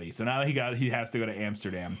 basically. So now he has to go to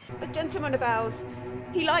Amsterdam. A gentleman of ours.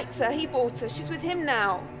 He liked her. He bought her. She's with him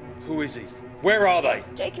now. Who is he? Where are they?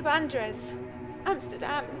 Jacob Andres,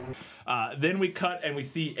 Amsterdam. Then we cut and we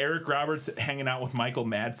see Eric Roberts hanging out with Michael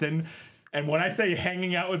Madsen. And when I say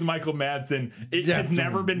hanging out with Michael Madsen, it has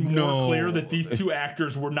never been more clear that these two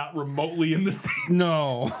actors were not remotely in the same.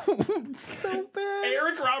 No. So bad.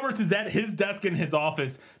 Eric Roberts is at his desk in his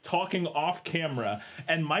office talking off camera,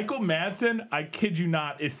 and Michael Madsen, I kid you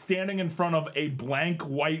not, is standing in front of a blank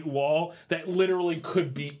white wall that literally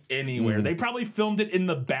could be anywhere. They probably filmed it in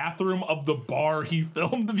the bathroom of the bar he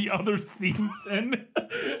filmed the other scenes in.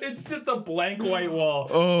 It's just a blank white wall.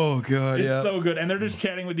 Oh, God, It's so good. And they're just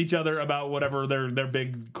chatting with each other about whatever their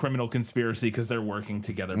big criminal conspiracy because they're working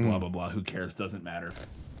together, blah, blah, blah. Who cares? Doesn't matter.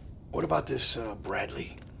 What about this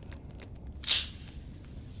Bradley?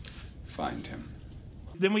 Find him.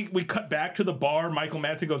 Then we cut back to the bar. Michael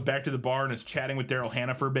Madsen goes back to the bar and is chatting with Daryl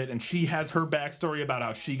Hannah for a bit, and she has her backstory about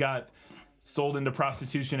how she got sold into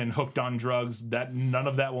prostitution and hooked on drugs. That none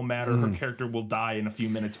of that will matter. Her character will die in a few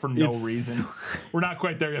minutes for no reason. We're not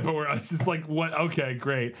quite there yet, but it's just like, what? Okay,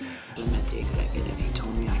 great. I met the executive. He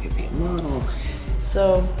told me I could be a model.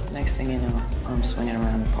 So, next thing you know, I'm swinging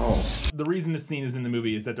around the pole. The reason this scene is in the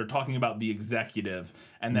movie is that they're talking about the executive,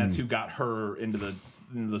 and that's who got her into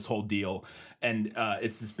this whole deal. And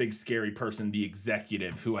it's this big scary person, the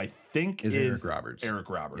executive, who I think is Eric Roberts. Eric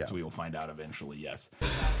Roberts. We will find out eventually, yes.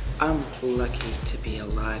 I'm lucky to be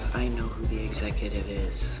alive. I know who the executive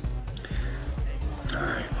is. All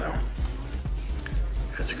right, well,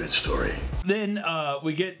 that's a good story. Then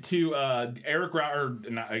we get to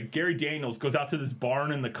Gary Daniels goes out to this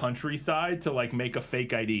barn in the countryside to like make a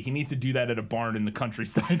fake ID. He needs to do that at a barn in the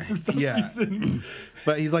countryside for some reason.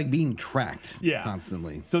 But he's like being tracked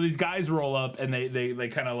constantly. So these guys roll up and they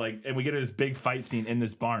kind of like, and we get this big fight scene in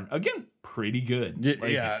this barn. Again, pretty good.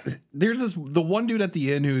 There's the one dude at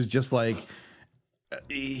the end who's just like,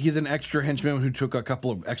 he's an extra henchman who took a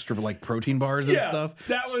couple of extra like protein bars and stuff.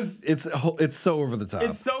 That was it's so over the top.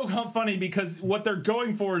 It's so funny because what they're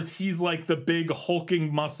going for is he's like the big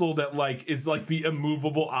hulking muscle that like is like the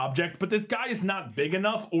immovable object, but this guy is not big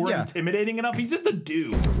enough or intimidating enough. He's just a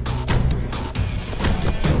dude.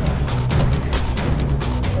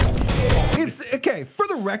 Okay, for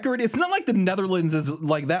the record, it's not like the Netherlands is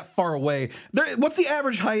like that far away. What's the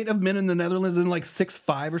average height of men in the Netherlands? In like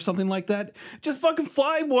 6'5" or something like that. Just fucking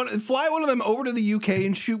fly one of them over to the UK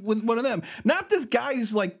and shoot with one of them. Not this guy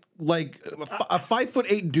who's like a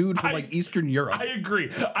 5'8" dude from like Eastern Europe. I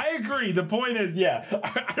agree. The point is,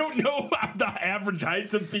 I don't know the average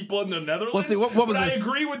heights of people in the Netherlands. Let's see, what was this? I this?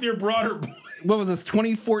 agree with your broader point. What was this,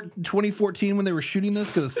 2014 when they were shooting this?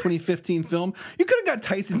 Because it's 2015 film. You could have got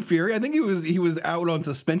Tyson Fury. I think he was out on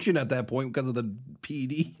suspension at that point because of the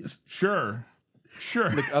PEDs. Sure.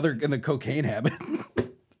 And the cocaine habit.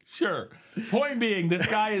 Sure. Point being, this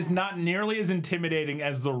guy is not nearly as intimidating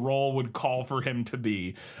as the role would call for him to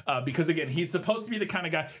be. Because again, he's supposed to be the kind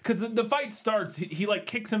of guy, because the fight starts, he like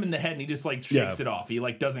kicks him in the head and he just like shakes it off. He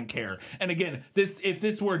like doesn't care. And again, if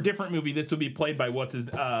this were a different movie, this would be played by Lou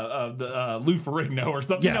Ferrigno or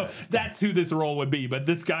something. You know, that's who this role would be. But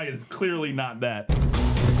this guy is clearly not that.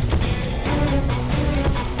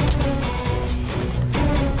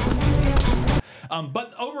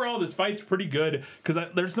 But overall, this fight's pretty good because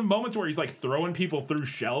there's some moments where he's like throwing people through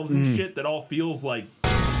shelves and shit that all feels like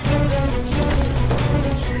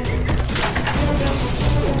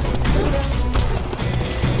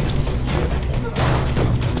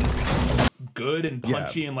good and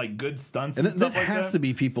punchy and like good stunts. And this has to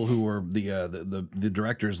be people who were the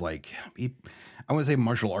directors, like I want to say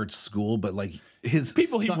martial arts school, but like his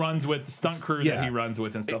people he runs with, the stunt crew that he runs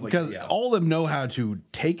with and stuff like that. Because all of them know how to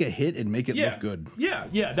take a hit and make it look good.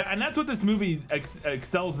 And that's what this movie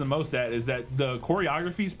excels the most at, is that the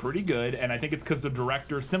choreography is pretty good, and I think it's because the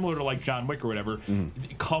director, similar to like John Wick or whatever,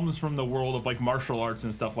 comes from the world of like martial arts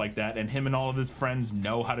and stuff like that, and him and all of his friends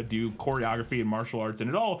know how to do choreography and martial arts,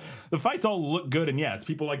 and the fights all look good, and it's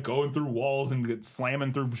people like going through walls and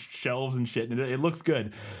slamming through shelves and shit, and it looks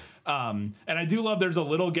good. And I do love there's a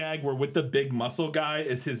little gag where with the big muscle guy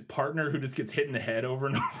is his partner who just gets hit in the head over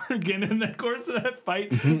and over again in the course of that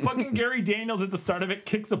fight. Fucking Gary Daniels at the start of it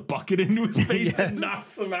kicks a bucket into his face and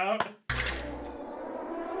knocks him out.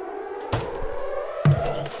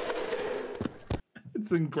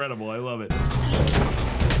 It's incredible. I love it.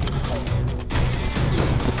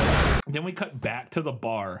 Then we cut back to the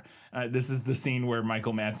bar. This is the scene where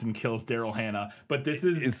Michael Madsen kills Daryl Hannah, but this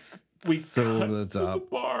is... We cut to the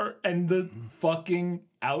bar, and the fucking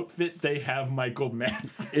outfit they have Michael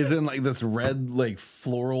Madsen is in like this red, like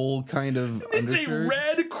floral kind of. It's undershirt. a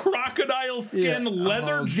red crocodile skin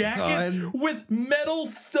leather jacket with metal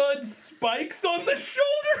stud spikes on the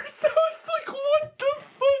shoulders. So it's like, what the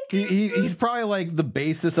fuck He's probably like the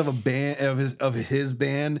bassist of a band of his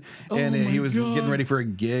band, and he was getting ready for a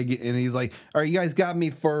gig, and he's like, "All right, you guys got me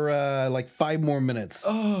for like 5 more minutes.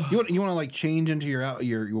 You want to like change into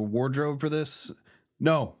your wardrobe for this?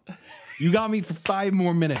 No." You got me for 5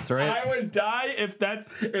 more minutes, right? I would die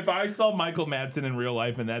if I saw Michael Madsen in real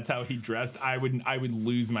life and that's how he dressed. I would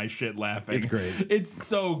lose my shit laughing. It's great. It's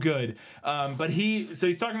so good. But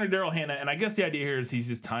he's talking to Daryl Hannah, and I guess the idea here is he's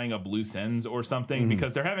just tying up loose ends or something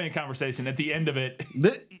because they're having a conversation. At the end of it,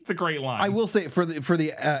 it's a great line. I will say for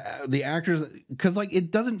the actors, because like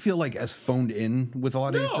it doesn't feel like as phoned in with a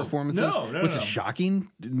lot of these performances, which is shocking.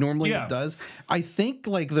 Normally it does. I think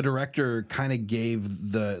like the director kind of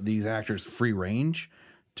gave these actors free range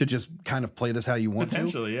to just kind of play this how you want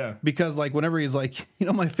potentially, yeah. Because like whenever he's like,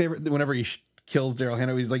 my favorite, whenever he kills Daryl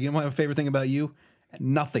Hannah, he's like, my favorite thing about you,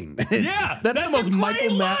 nothing. Yeah, that's the most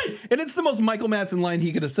Michael Madsen, and it's the most Michael Madsen line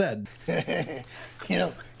he could have said. You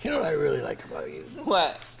know what I really like about you?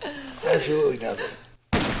 What? Absolutely nothing.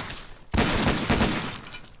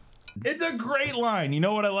 It's a great line. You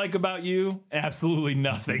know what I like about you? Absolutely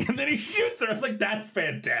nothing. And then he shoots her. I was like, that's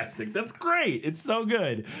fantastic. That's great. It's so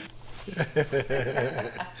good.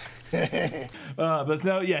 But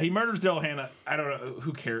so yeah, he murders Daryl Hannah. I don't know,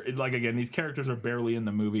 who cares. Like again, these characters are barely in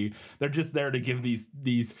the movie. They're just there to give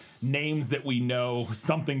these names that we know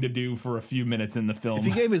something to do for a few minutes in the film. If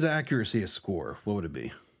you gave his accuracy a score, what would it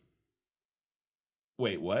be?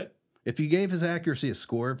 Wait, what? If you gave his accuracy a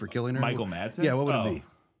score for killing her, Michael Madsen? Yeah, what would it be?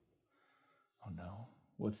 Oh no,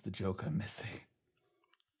 what's the joke I'm missing?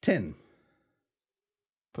 10.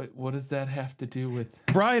 But what does that have to do with...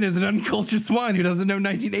 Brian is an uncultured swine who doesn't know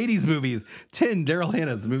 1980s movies. 10, Daryl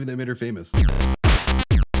Hannah, the movie that made her famous.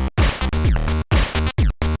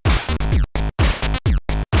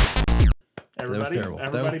 Everybody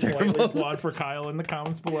politely applaud for Kyle in the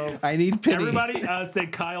comments below. I need pity. Everybody say,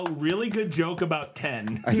 Kyle, really good joke about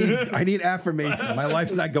 10. I need affirmation. My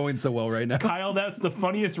life's not going so well right now. Kyle, that's the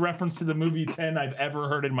funniest reference to the movie 10 I've ever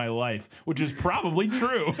heard in my life, which is probably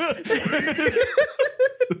true.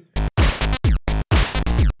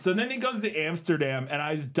 So then he goes to Amsterdam, and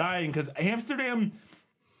I was dying because Amsterdam...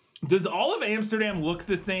 Does all of Amsterdam look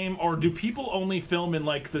the same, or do people only film in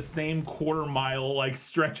like the same quarter-mile like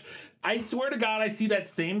stretch? I swear to God, I see that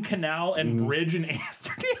same canal and bridge in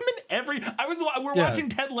Amsterdam in every. We're watching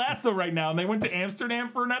Ted Lasso right now, and they went to Amsterdam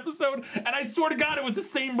for an episode, and I swear to God, it was the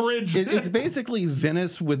same bridge. It's basically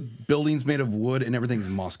Venice with buildings made of wood and everything's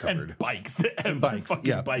moss covered. And bikes,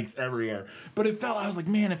 bikes everywhere. But I was like,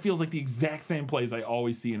 man, it feels like the exact same place I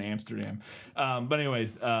always see in Amsterdam. But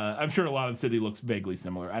anyways, I'm sure a lot of the city looks vaguely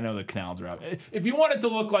similar. I know the canals are out. If you want it to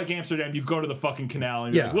look like Amsterdam, you go to the fucking canal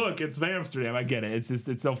and you're like, look, it's Amsterdam. I get it.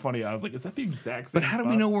 It's so funny. I was like, is that the exact same But how do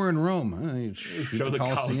we know we're in Rome? Show the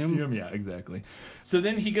Colosseum. Yeah, exactly. So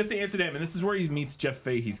then he gets to Amsterdam, and this is where he meets Jeff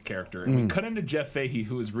Fahey's character. And we cut into Jeff Fahey,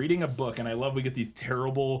 who is reading a book, and I love we get these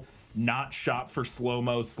terrible not shot for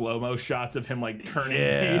slow-mo shots of him like turning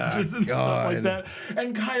pages and stuff like that.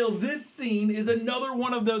 And Kyle, this scene is another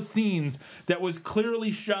one of those scenes that was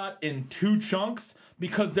clearly shot in 2 chunks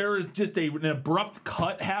because there is just an abrupt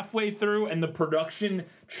cut halfway through and the production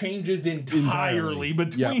changes entirely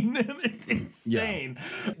between them. It's insane.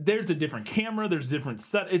 There's a different camera, there's different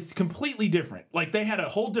set. It's completely different. Like they had a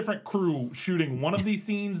whole different crew shooting one of these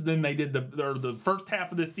scenes than they did the first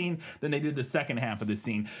half of this scene, then they did the second half of this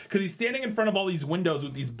scene. Because he's standing in front of all these windows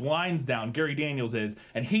with these blinds down, Gary Daniels is,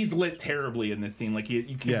 and he's lit terribly in this scene. Like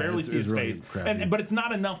you can barely see his face. But it's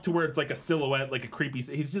not enough to where it's like a silhouette, like a creepy,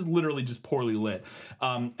 he's just literally just poorly lit.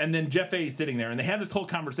 And then Jeff Fahey's sitting there, and they have this whole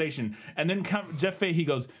conversation, and then Jeff Fahey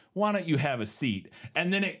goes, why don't you have a seat?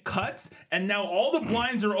 And then it cuts, and now all the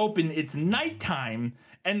blinds are open. It's nighttime,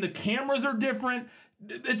 and the cameras are different.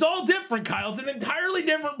 It's all different, Kyle. It's an entirely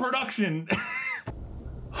different production.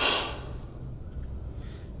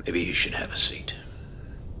 Maybe you should have a seat.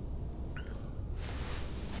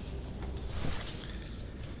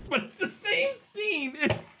 But it's the same scene.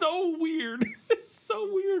 It's so weird. It's so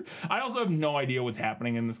weird. I also have no idea what's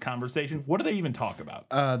happening in this conversation. What do they even talk about?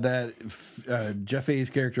 That Jeff Fahey's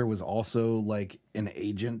character was also like an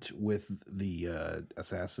agent with the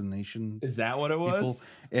assassination. Is that what it was?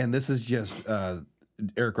 And this is just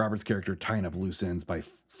Eric Roberts' character tying up loose ends by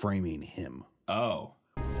framing him. Oh.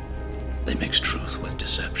 They mix truth with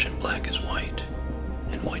deception. Black is white,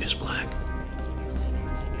 and white is black.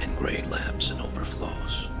 And gray lapse and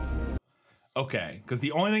overflows. Okay, because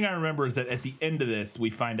the only thing I remember is that at the end of this, we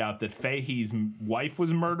find out that Fahey's wife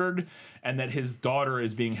was murdered and that his daughter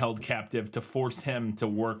is being held captive to force him to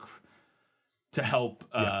work to help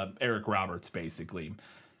Eric Roberts, basically.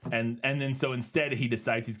 And then so instead he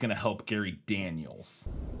decides he's gonna help Gary Daniels.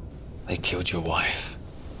 They killed your wife.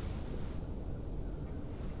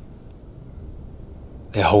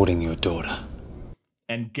 They're holding your daughter.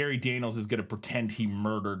 And Gary Daniels is gonna pretend he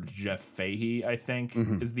murdered Jeff Fahey, I think,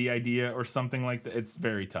 is the idea, or something like that. It's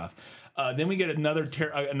very tough. Then we get another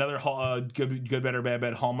Good, Better,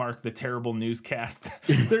 Bad Hallmark, the terrible newscast.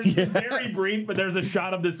 There's very brief, but there's a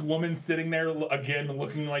shot of this woman sitting there again,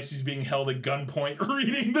 looking like she's being held at gunpoint,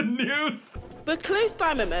 reading the news. Recluse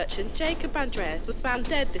diamond merchant Jacob Andreas was found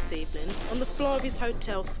dead this evening on the floor of his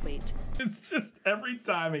hotel suite. It's just every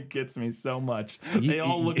time it gets me so much. They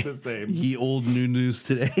all look the same. Ye old news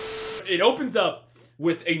today. It opens up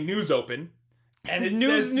with a news open, and it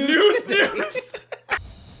says news.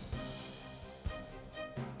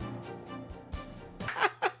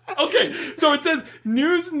 Okay, so it says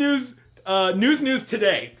news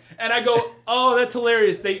today. And I go, oh, that's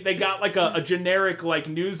hilarious. They got like a generic like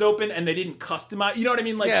news open, and they didn't customize. You know what I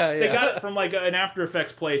mean? Like they got it from like an After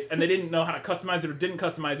Effects place, and they didn't know how to customize it or didn't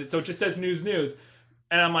customize it, so it just says news.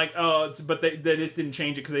 And I'm like, oh, but they just didn't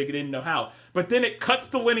change it because they didn't know how. But then it cuts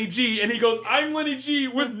to Lenny G, and he goes, I'm Lenny G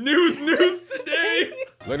with news today.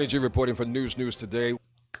 Lenny G reporting for news today.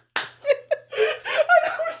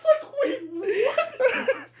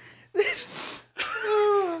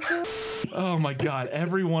 Oh my God,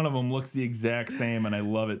 every one of them looks the exact same, and I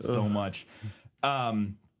love it so much.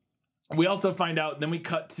 We also find out, then we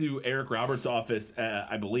cut to Eric Roberts' office,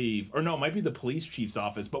 I believe, or no, it might be the police chief's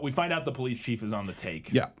office, but we find out the police chief is on the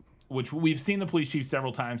take. Yeah. Which we've seen the police chief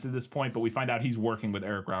several times at this point, but we find out he's working with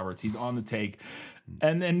Eric Roberts. He's on the take.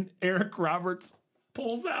 And then Eric Roberts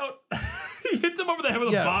pulls out, he hits him over the head with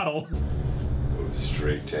a bottle. Goes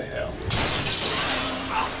straight to hell.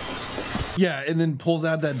 Yeah, and then pulls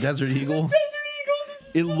out that Desert Eagle. Desert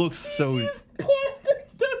Eagle. It looks so.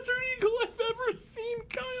 Plastic Desert Eagle I've ever seen,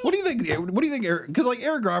 Kyle. What do you think? What do you think? Because like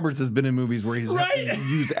Eric Roberts has been in movies where he's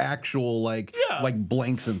used actual like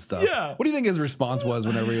blanks and stuff. Yeah. What do you think his response was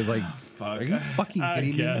whenever he was like, "Are you fucking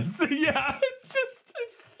kidding me?" Yeah, it's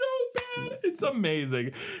so bad. It's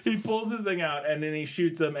amazing. He pulls this thing out and then he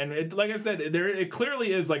shoots him, and it, like I said, it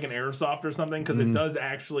clearly is like an airsoft or something, because it does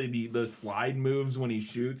actually the slide moves when he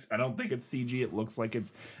shoots. I don't think it's CG. It looks like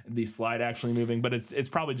it's the slide actually moving, but it's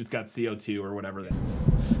probably just got CO2 or whatever.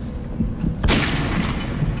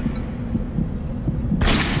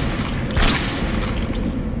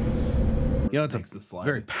 Yeah, it's a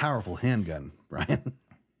very powerful handgun, Brian.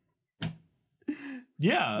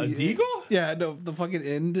 Yeah, a deagle? Yeah, no, the fucking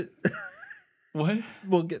end. What?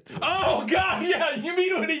 We'll get to it. Oh, God, yeah. You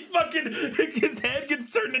mean when his head gets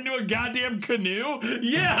turned into a goddamn canoe?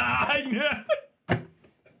 Yeah, I know.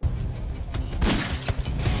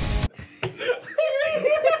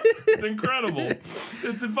 It's incredible.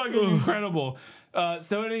 It's fucking incredible.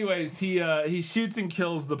 So anyways, he shoots and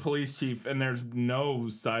kills the police chief, and there's no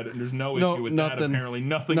issue with that. Apparently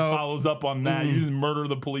nothing follows up on that. You just murder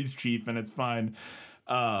the police chief and it's fine.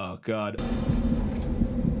 Oh God.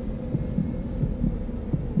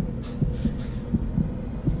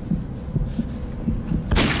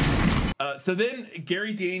 So then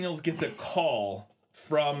Gary Daniels gets a call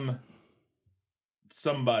from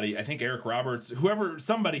somebody, I think Eric Roberts,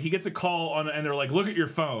 somebody, he gets a call on, and they're like, look at your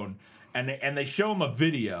phone. And they show him a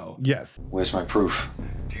video. Yes. Where's my proof?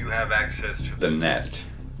 Do you have access to the net?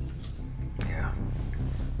 Yeah.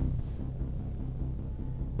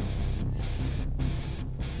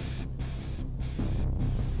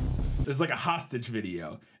 There's like a hostage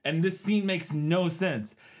video. And this scene makes no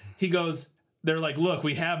sense. He goes, they're like, look,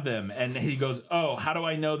 we have them. And he goes, oh, how do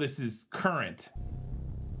I know this is current?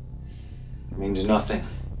 It means nothing.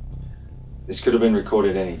 This could have been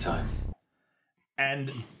recorded anytime.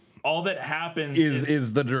 And all that happens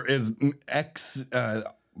is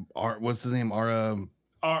what's his name?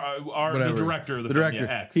 the director of the film, director.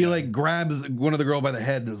 X. He like grabs one of the girl by the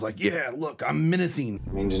head and is like, yeah, look, I'm menacing.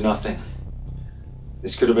 It means nothing.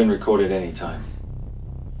 This could have been recorded anytime.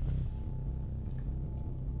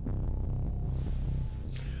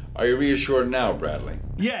 Are you reassured now, Bradley?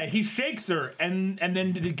 Yeah, he shakes her, and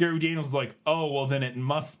then Gary Daniels is like, "Oh, well, then it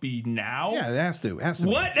must be now." Yeah, it has to.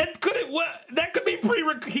 What? That could be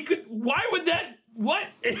he could. Why would that? What?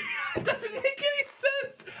 It doesn't make any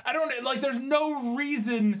sense. I don't like. There's no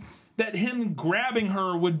reason that him grabbing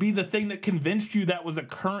her would be the thing that convinced you that was a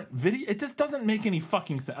current video. It just doesn't make any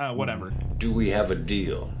fucking sense. Whatever. Do we have a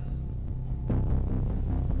deal?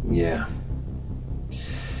 Yeah.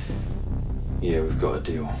 Yeah, we've got a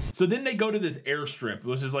deal. So then they go to this airstrip,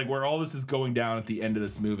 which is like where all this is going down at the end of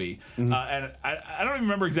this movie. And I don't even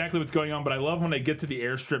remember exactly what's going on, but I love when they get to the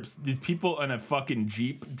airstrips, these people in a fucking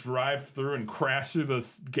Jeep drive through and crash through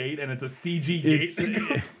this gate, and it's a CG gate. It's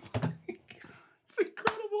incredible.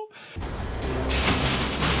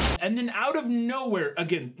 And then out of nowhere,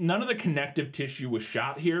 again, none of the connective tissue was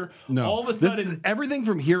shot here. No. All of a sudden, everything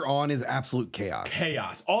from here on is absolute chaos.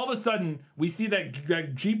 Chaos. All of a sudden, we see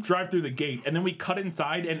that Jeep drive through the gate, and then we cut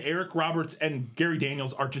inside, and Eric Roberts and Gary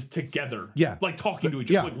Daniels are just together. Yeah. Like talking to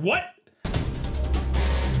each other. Like, what?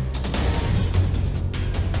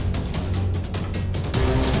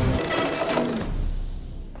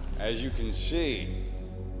 As you can see,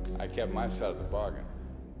 I kept my side of the bargain.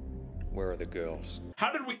 Where are the girls?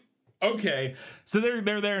 How did we... Okay, so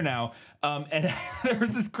they're there now, and there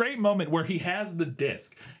was this great moment where he has the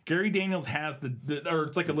disc. Gary Daniels has or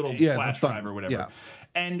it's like a little flash drive or whatever. Yeah.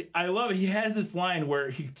 And I love it. He has this line where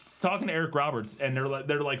he's talking to Eric Roberts, and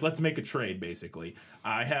they're like, let's make a trade, basically.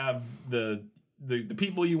 I have the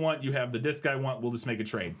people you want, you have the disc I want, we'll just make a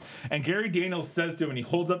trade. And Gary Daniels says to him, and he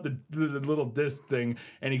holds up the little disc thing,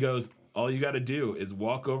 and he goes, all you got to do is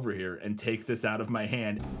walk over here and take this out of my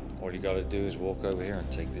hand. All you got to do is walk over here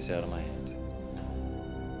and take this out of my hand.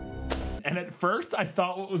 And at first, I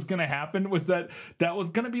thought what was going to happen was that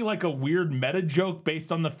was going to be like a weird meta joke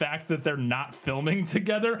based on the fact that they're not filming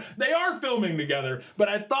together. They are filming together, but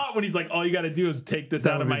I thought when he's like, all you got to do is take this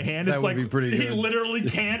out of my hand, it's like he literally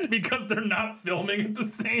can't because they're not filming at the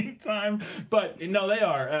same time. But no, they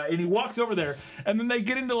are. And he walks over there, and then they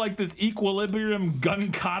get into like this equilibrium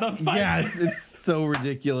gun kata fight. Yeah, it's so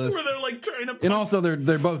ridiculous. Where they're like trying to... And also,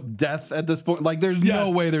 they're both deaf at this point. Like, there's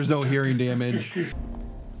no way there's no hearing damage.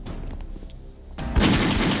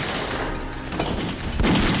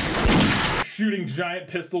 Shooting giant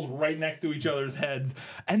pistols right next to each other's heads.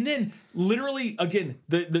 And then literally, again,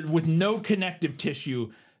 with no connective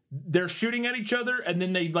tissue, they're shooting at each other, and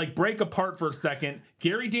then they like break apart for a second.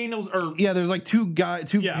 Gary Daniels there's like two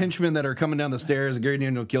henchmen that are coming down the stairs, and Gary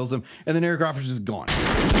Daniels kills them, and then Eric Roberts is gone.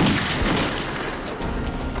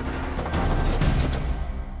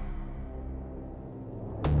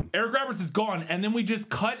 Eric Roberts is gone, and then we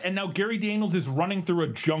just cut, and now Gary Daniels is running through a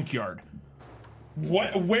junkyard.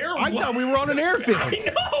 What? Where? I thought we were on an airfield. I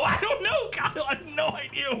know. I don't know, Kyle. I have no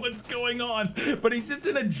idea what's going on. But he's just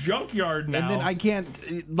in a junkyard now. And then I can't,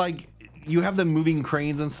 like, you have them moving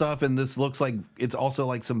cranes and stuff, and this looks like it's also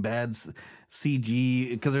like some bad CG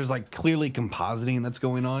because there's like clearly compositing that's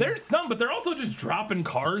going on. There's some, but they're also just dropping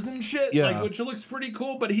cars and shit, like, which looks pretty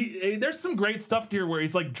cool. But there's some great stuff here where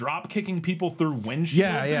he's like drop kicking people through windshields.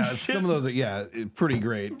 Yeah, and shit. some of those are pretty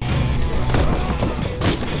great.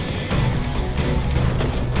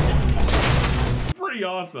 Pretty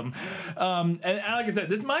awesome. And like I said,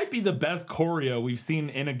 this might be the best choreo we've seen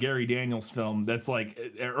in a Gary Daniels film that's like,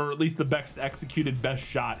 or at least the best executed, best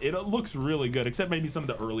shot. It looks really good, except maybe some of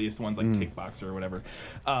the earliest ones like Kickboxer or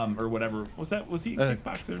whatever. Was he a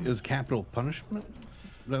Kickboxer? Is Capital Punishment?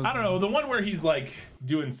 I don't know. The one where he's like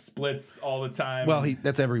doing splits all the time. Well,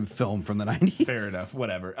 that's every film from the 90s. Fair enough.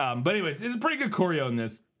 Whatever. But anyways, it's a pretty good choreo in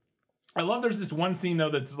this. I love there's this one scene though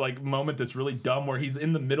that's like moment that's really dumb where he's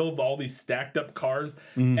in the middle of all these stacked up cars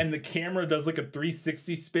and the camera does like a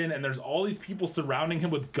 360 spin and there's all these people surrounding him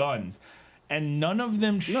with guns and none of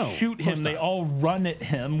them shoot him. They all run at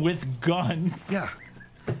him with guns. Yeah.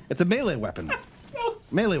 It's a melee weapon.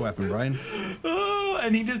 Melee weapon, Brian.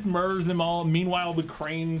 And he just murders them all. Meanwhile, the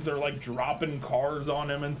cranes are like dropping cars on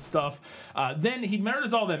him and stuff. Then he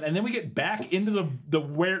murders all of them, and then we get back into the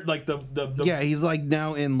yeah, he's like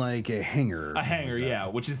now in like a hangar. A hangar, yeah,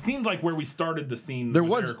 which seemed like where we started the scene. There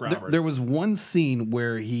with Eric Roberts. There was one scene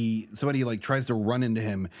where somebody like tries to run into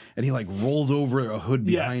him, and he like rolls over a hood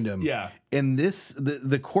behind him. Yeah. And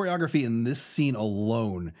the choreography in this scene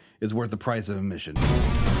alone is worth the price of admission.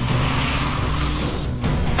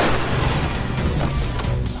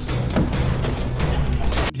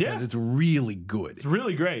 Yeah, it's really good. It's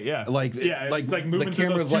really great. Yeah, it's like moving the through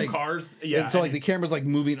camera's those two cars. Yeah, and so like the camera's like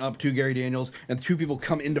moving up to Gary Daniels, and two people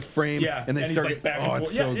come into frame. Yeah, and they start like back and forth.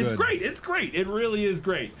 It's so good. It's great. It's great. It really is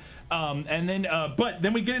great. And then, but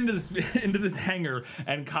then we get into this hangar,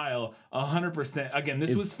 and Kyle, 100%. Again,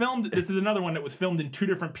 this was filmed. This is another one that was filmed in two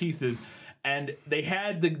different pieces. And they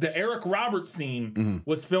had the Eric Roberts scene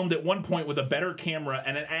was filmed at one point with a better camera,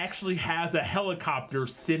 and it actually has a helicopter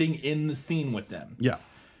sitting in the scene with them. Yeah.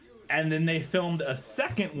 And then they filmed a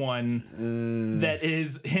second one that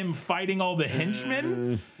is him fighting all the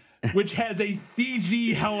henchmen, which has a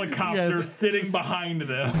CG helicopter sitting behind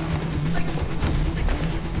them.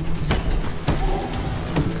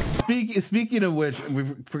 Speaking of which, we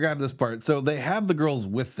forgot this part. So they have the girls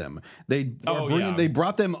with them. They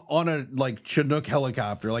brought them on a like Chinook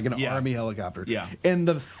helicopter, like an army helicopter. Yeah. And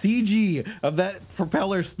the CG of that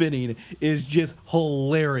propeller spinning is just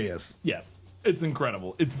hilarious. Yes. It's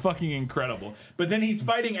incredible. It's fucking incredible. But then he's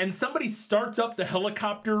fighting, and somebody starts up the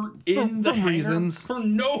helicopter in the hangar for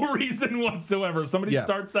no reason whatsoever. Somebody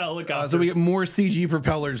starts the helicopter. So we get more CG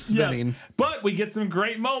propellers spinning. Yes. But we get some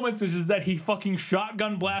great moments, which is that he fucking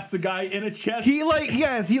shotgun blasts the guy in a chest. He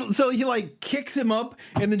kicks him up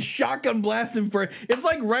and then shotgun blasts him for. It's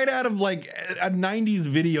like right out of like a 90s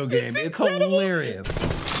video game. It's hilarious.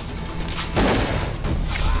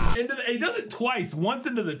 He does it twice, once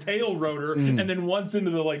into the tail rotor and then once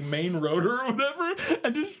into the like main rotor or whatever,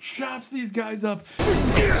 and just chops these guys up.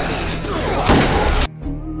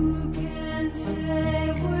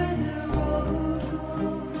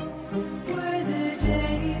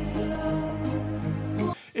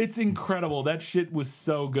 It's incredible. That shit was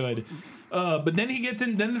so good. But then he gets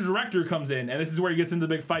in, then the director comes in, and this is where he gets into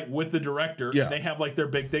the big fight with the director. Yeah. And they have like their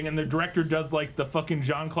big thing, and the director does like the fucking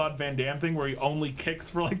Jean-Claude Van Damme thing where he only kicks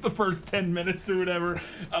for like the first 10 minutes or whatever.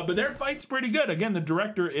 But their fight's pretty good. Again, the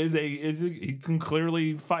director he can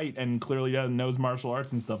clearly fight and clearly knows martial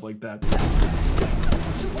arts and stuff like that.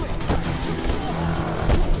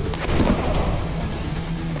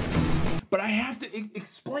 But I have to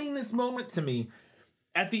explain this moment to me.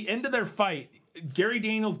 At the end of their fight, Gary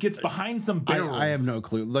Daniels gets behind some barrels. I have no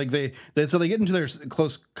clue. Like they get into their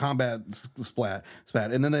close combat spat,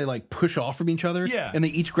 and then they like push off from each other. Yeah. And they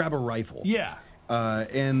each grab a rifle. Yeah.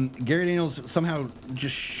 And Gary Daniels somehow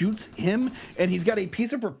just shoots him, and he's got a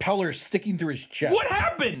piece of propeller sticking through his chest. What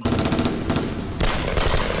happened?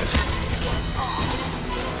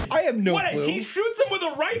 I have no clue. He shoots him with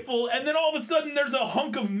a rifle, and then all of a sudden there's a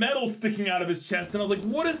hunk of metal sticking out of his chest, and I was like,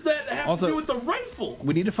 what does that have to do with the rifle?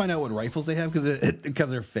 We need to find out what rifles they have, because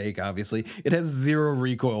they're fake, obviously. It has zero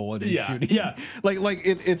recoil when it's shooting. Yeah.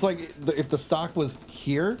 It's like if the stock was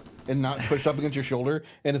here and not pushed up against your shoulder,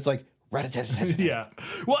 and it's like, yeah.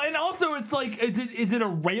 Well, and also it's like, is it a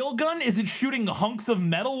rail gun? Is it shooting hunks of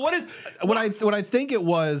metal? What I think it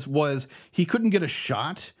was he couldn't get a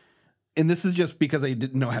shot. And this is just because they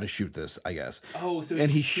didn't know how to shoot this, I guess. Oh, so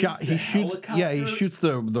he shoots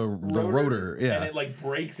the rotor. Yeah. And it like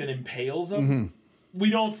breaks and impales him. We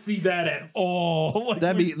don't see that at all.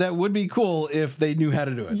 That would be cool if they knew how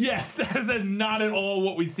to do it. Yes, that's not at all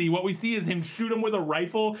what we see. What we see is him shoot him with a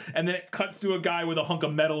rifle, and then it cuts to a guy with a hunk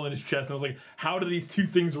of metal in his chest. And I was like, how do these two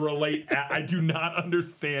things relate? I do not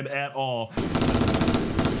understand at all.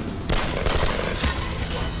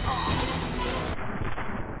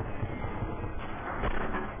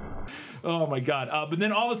 Oh my god! But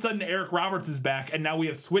then all of a sudden, Eric Roberts is back, and now we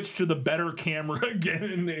have switched to the better camera again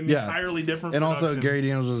in entirely different. And production. also, Gary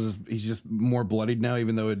Daniels he's just more bloodied now,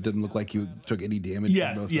 even though it didn't look like he took any damage.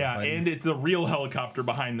 Yes, yeah, and it's a real helicopter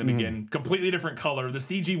behind them again, completely different color. The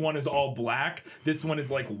CG one is all black. This one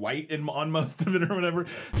is like white on most of it or whatever.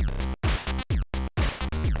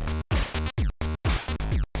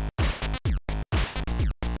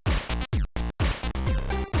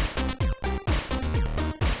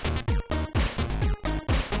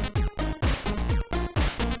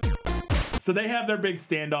 So they have their big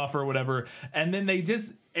standoff or whatever, and then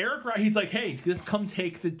he's like, hey, just come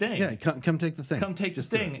take the thing. Yeah, come take the thing. Come take the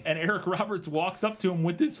thing. And Eric Roberts walks up to him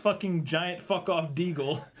with this fucking giant fuck-off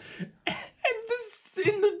deagle. And this,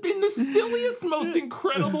 in the silliest, most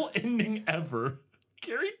incredible ending ever,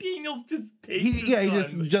 Gary Daniels just takes his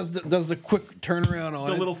gun. He just does a quick turnaround on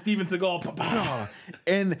the little Steven Seagal.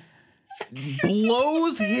 And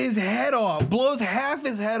blows his head off. Blows half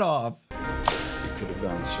his head off. You could have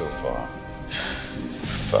gone so far.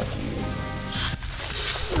 Fuck you.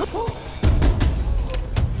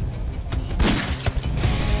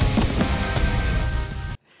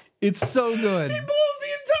 It's so good. He blows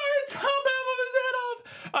the entire top half of his head off.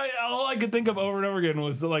 All I could think of over and over again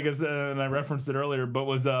was, like I said, and I referenced it earlier, but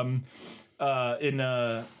was in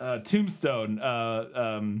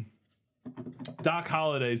Tombstone. Doc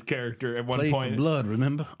Holliday's character at one Play point. For blood,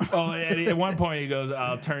 remember? Oh, at one point he goes,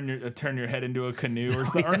 "I'll turn your head into a canoe," or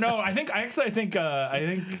something. Or no, I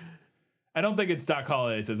don't think it's Doc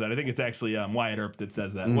Holliday that says that. I think it's actually Wyatt Earp that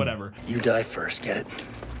says that. Whatever. You die first, get it?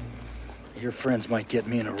 Your friends might get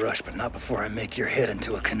me in a rush, but not before I make your head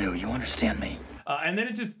into a canoe. You understand me? And then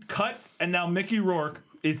it just cuts, and now Mickey Rourke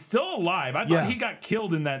is still alive. I thought he got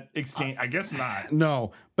killed in that exchange. I guess not.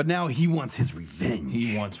 No, but now he wants his revenge.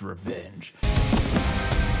 He wants revenge.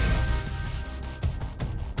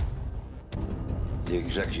 The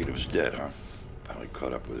executive's dead, huh? Finally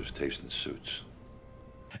caught up with his taste in suits.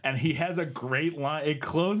 And he has a great line. It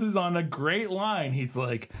closes on a great line. He's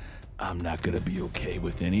like, I'm not gonna be okay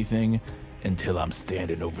with anything until I'm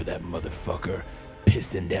standing over that motherfucker,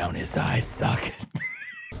 pissing down his eye socket.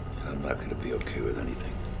 I'm not gonna be okay with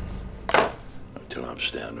anything until I'm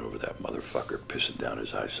standing over that motherfucker, pissing down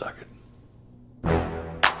his eye socket. And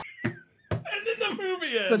then the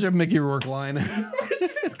movie ends. Such a Mickey Rourke line.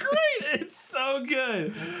 It's just great. It's so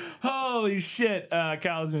good. Holy shit.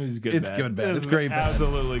 Kyle's movie is good. It's good bad. It's great bad.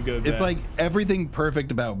 Absolutely good bad. It's like everything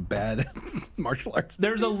perfect about bad martial arts.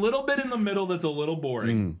 There's a little bit in the middle that's a little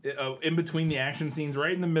boring. In between the action scenes,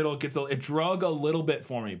 right in the middle, it drug a little bit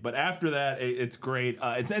for me. But after that, it's great.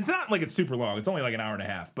 It's not like it's super long. It's only like an hour and a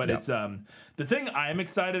half. But it's the thing I'm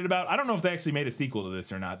excited about. I don't know if they actually made a sequel to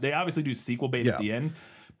this or not. They obviously do sequel bait at the end.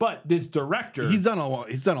 But this director, he's done a lot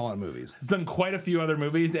of movies. He's done quite a few other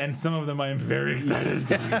movies, and some of them I am very excited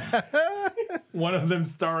to see. One of them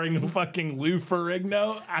starring fucking Lou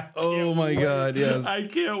Ferrigno. Oh my god, yes. I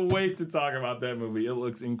can't wait to talk about that movie. It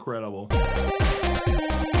looks incredible.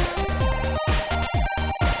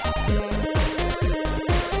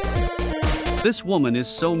 This woman is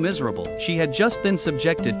so miserable. She had just been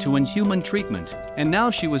subjected to inhuman treatment, and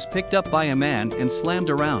now she was picked up by a man and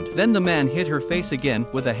slammed around. Then the man hit her face again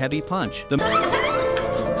with a heavy punch. The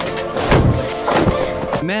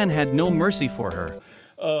man had no mercy for her.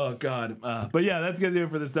 Oh, God. But yeah, that's going to do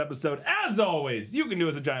it for this episode. As always, you can do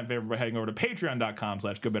us a giant favor by heading over to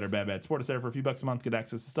patreon.com/goodbadmedia. Support us there for a few bucks a month. Get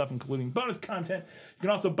access to stuff, including bonus content. You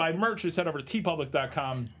can also buy merch. Just head over to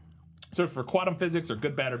tpublic.com. Search for Quantum Physics or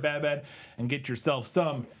Good Bad or Bad Bad and get yourself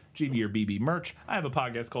some GBorBB merch. I have a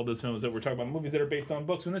podcast called This Film Is It. We're talking about movies that are based on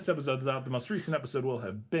books. When this episode is out, the most recent episode will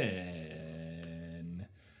have been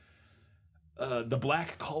The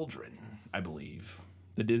Black Cauldron, I believe.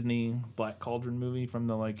 The Disney Black Cauldron movie from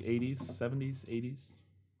the 80s, 70s, 80s.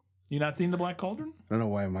 You not seen The Black Cauldron? I don't know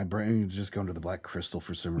why my brain is just going to The Black Crystal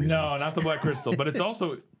for some reason. No, not The Black Crystal, but it's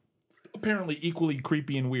also apparently equally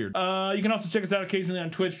creepy and weird. You can also check us out occasionally on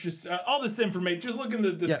Twitch. Just all this information. Just look in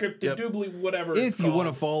the description, doobly, whatever. If you want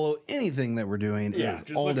to follow anything that we're doing, it is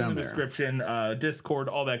just all look down in the there. description, Discord,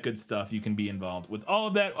 all that good stuff. You can be involved with all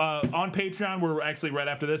of that on Patreon. We're actually right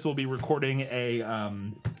after this. We'll be recording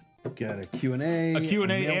got a Q&A,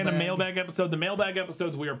 and a mailbag episode. The mailbag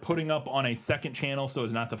episodes we are putting up on a second channel so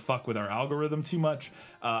as not to fuck with our algorithm too much.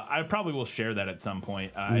 I probably will share that at some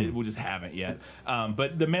point. We just haven't yet.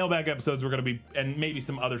 But the mailbag episodes we're going to be, and maybe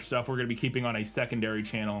some other stuff we're going to be keeping on a secondary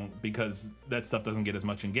channel because that stuff doesn't get as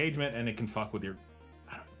much engagement and it can fuck with your...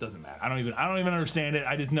 Doesn't matter. I don't even understand it.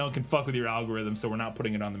 I just know it can fuck with your algorithm, so we're not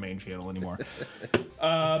putting it on the main channel anymore.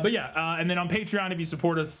 But yeah, and then on Patreon, if you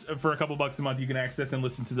support us for a couple bucks a month, you can access and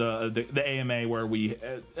listen to the AMA where we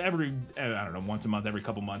once a month, every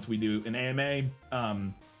couple months, we do an AMA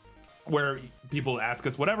where people ask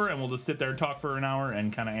us whatever, and we'll just sit there and talk for an hour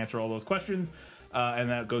and kind of answer all those questions, and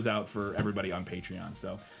that goes out for everybody on Patreon.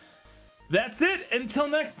 So that's it. Until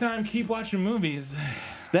next time, keep watching movies,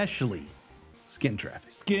 especially Skin Traffik.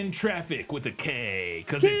 Skin Traffik with a K.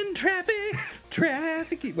 Skin Traffik.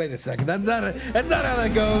 Traffic. Wait a second. That's not how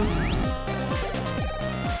that goes.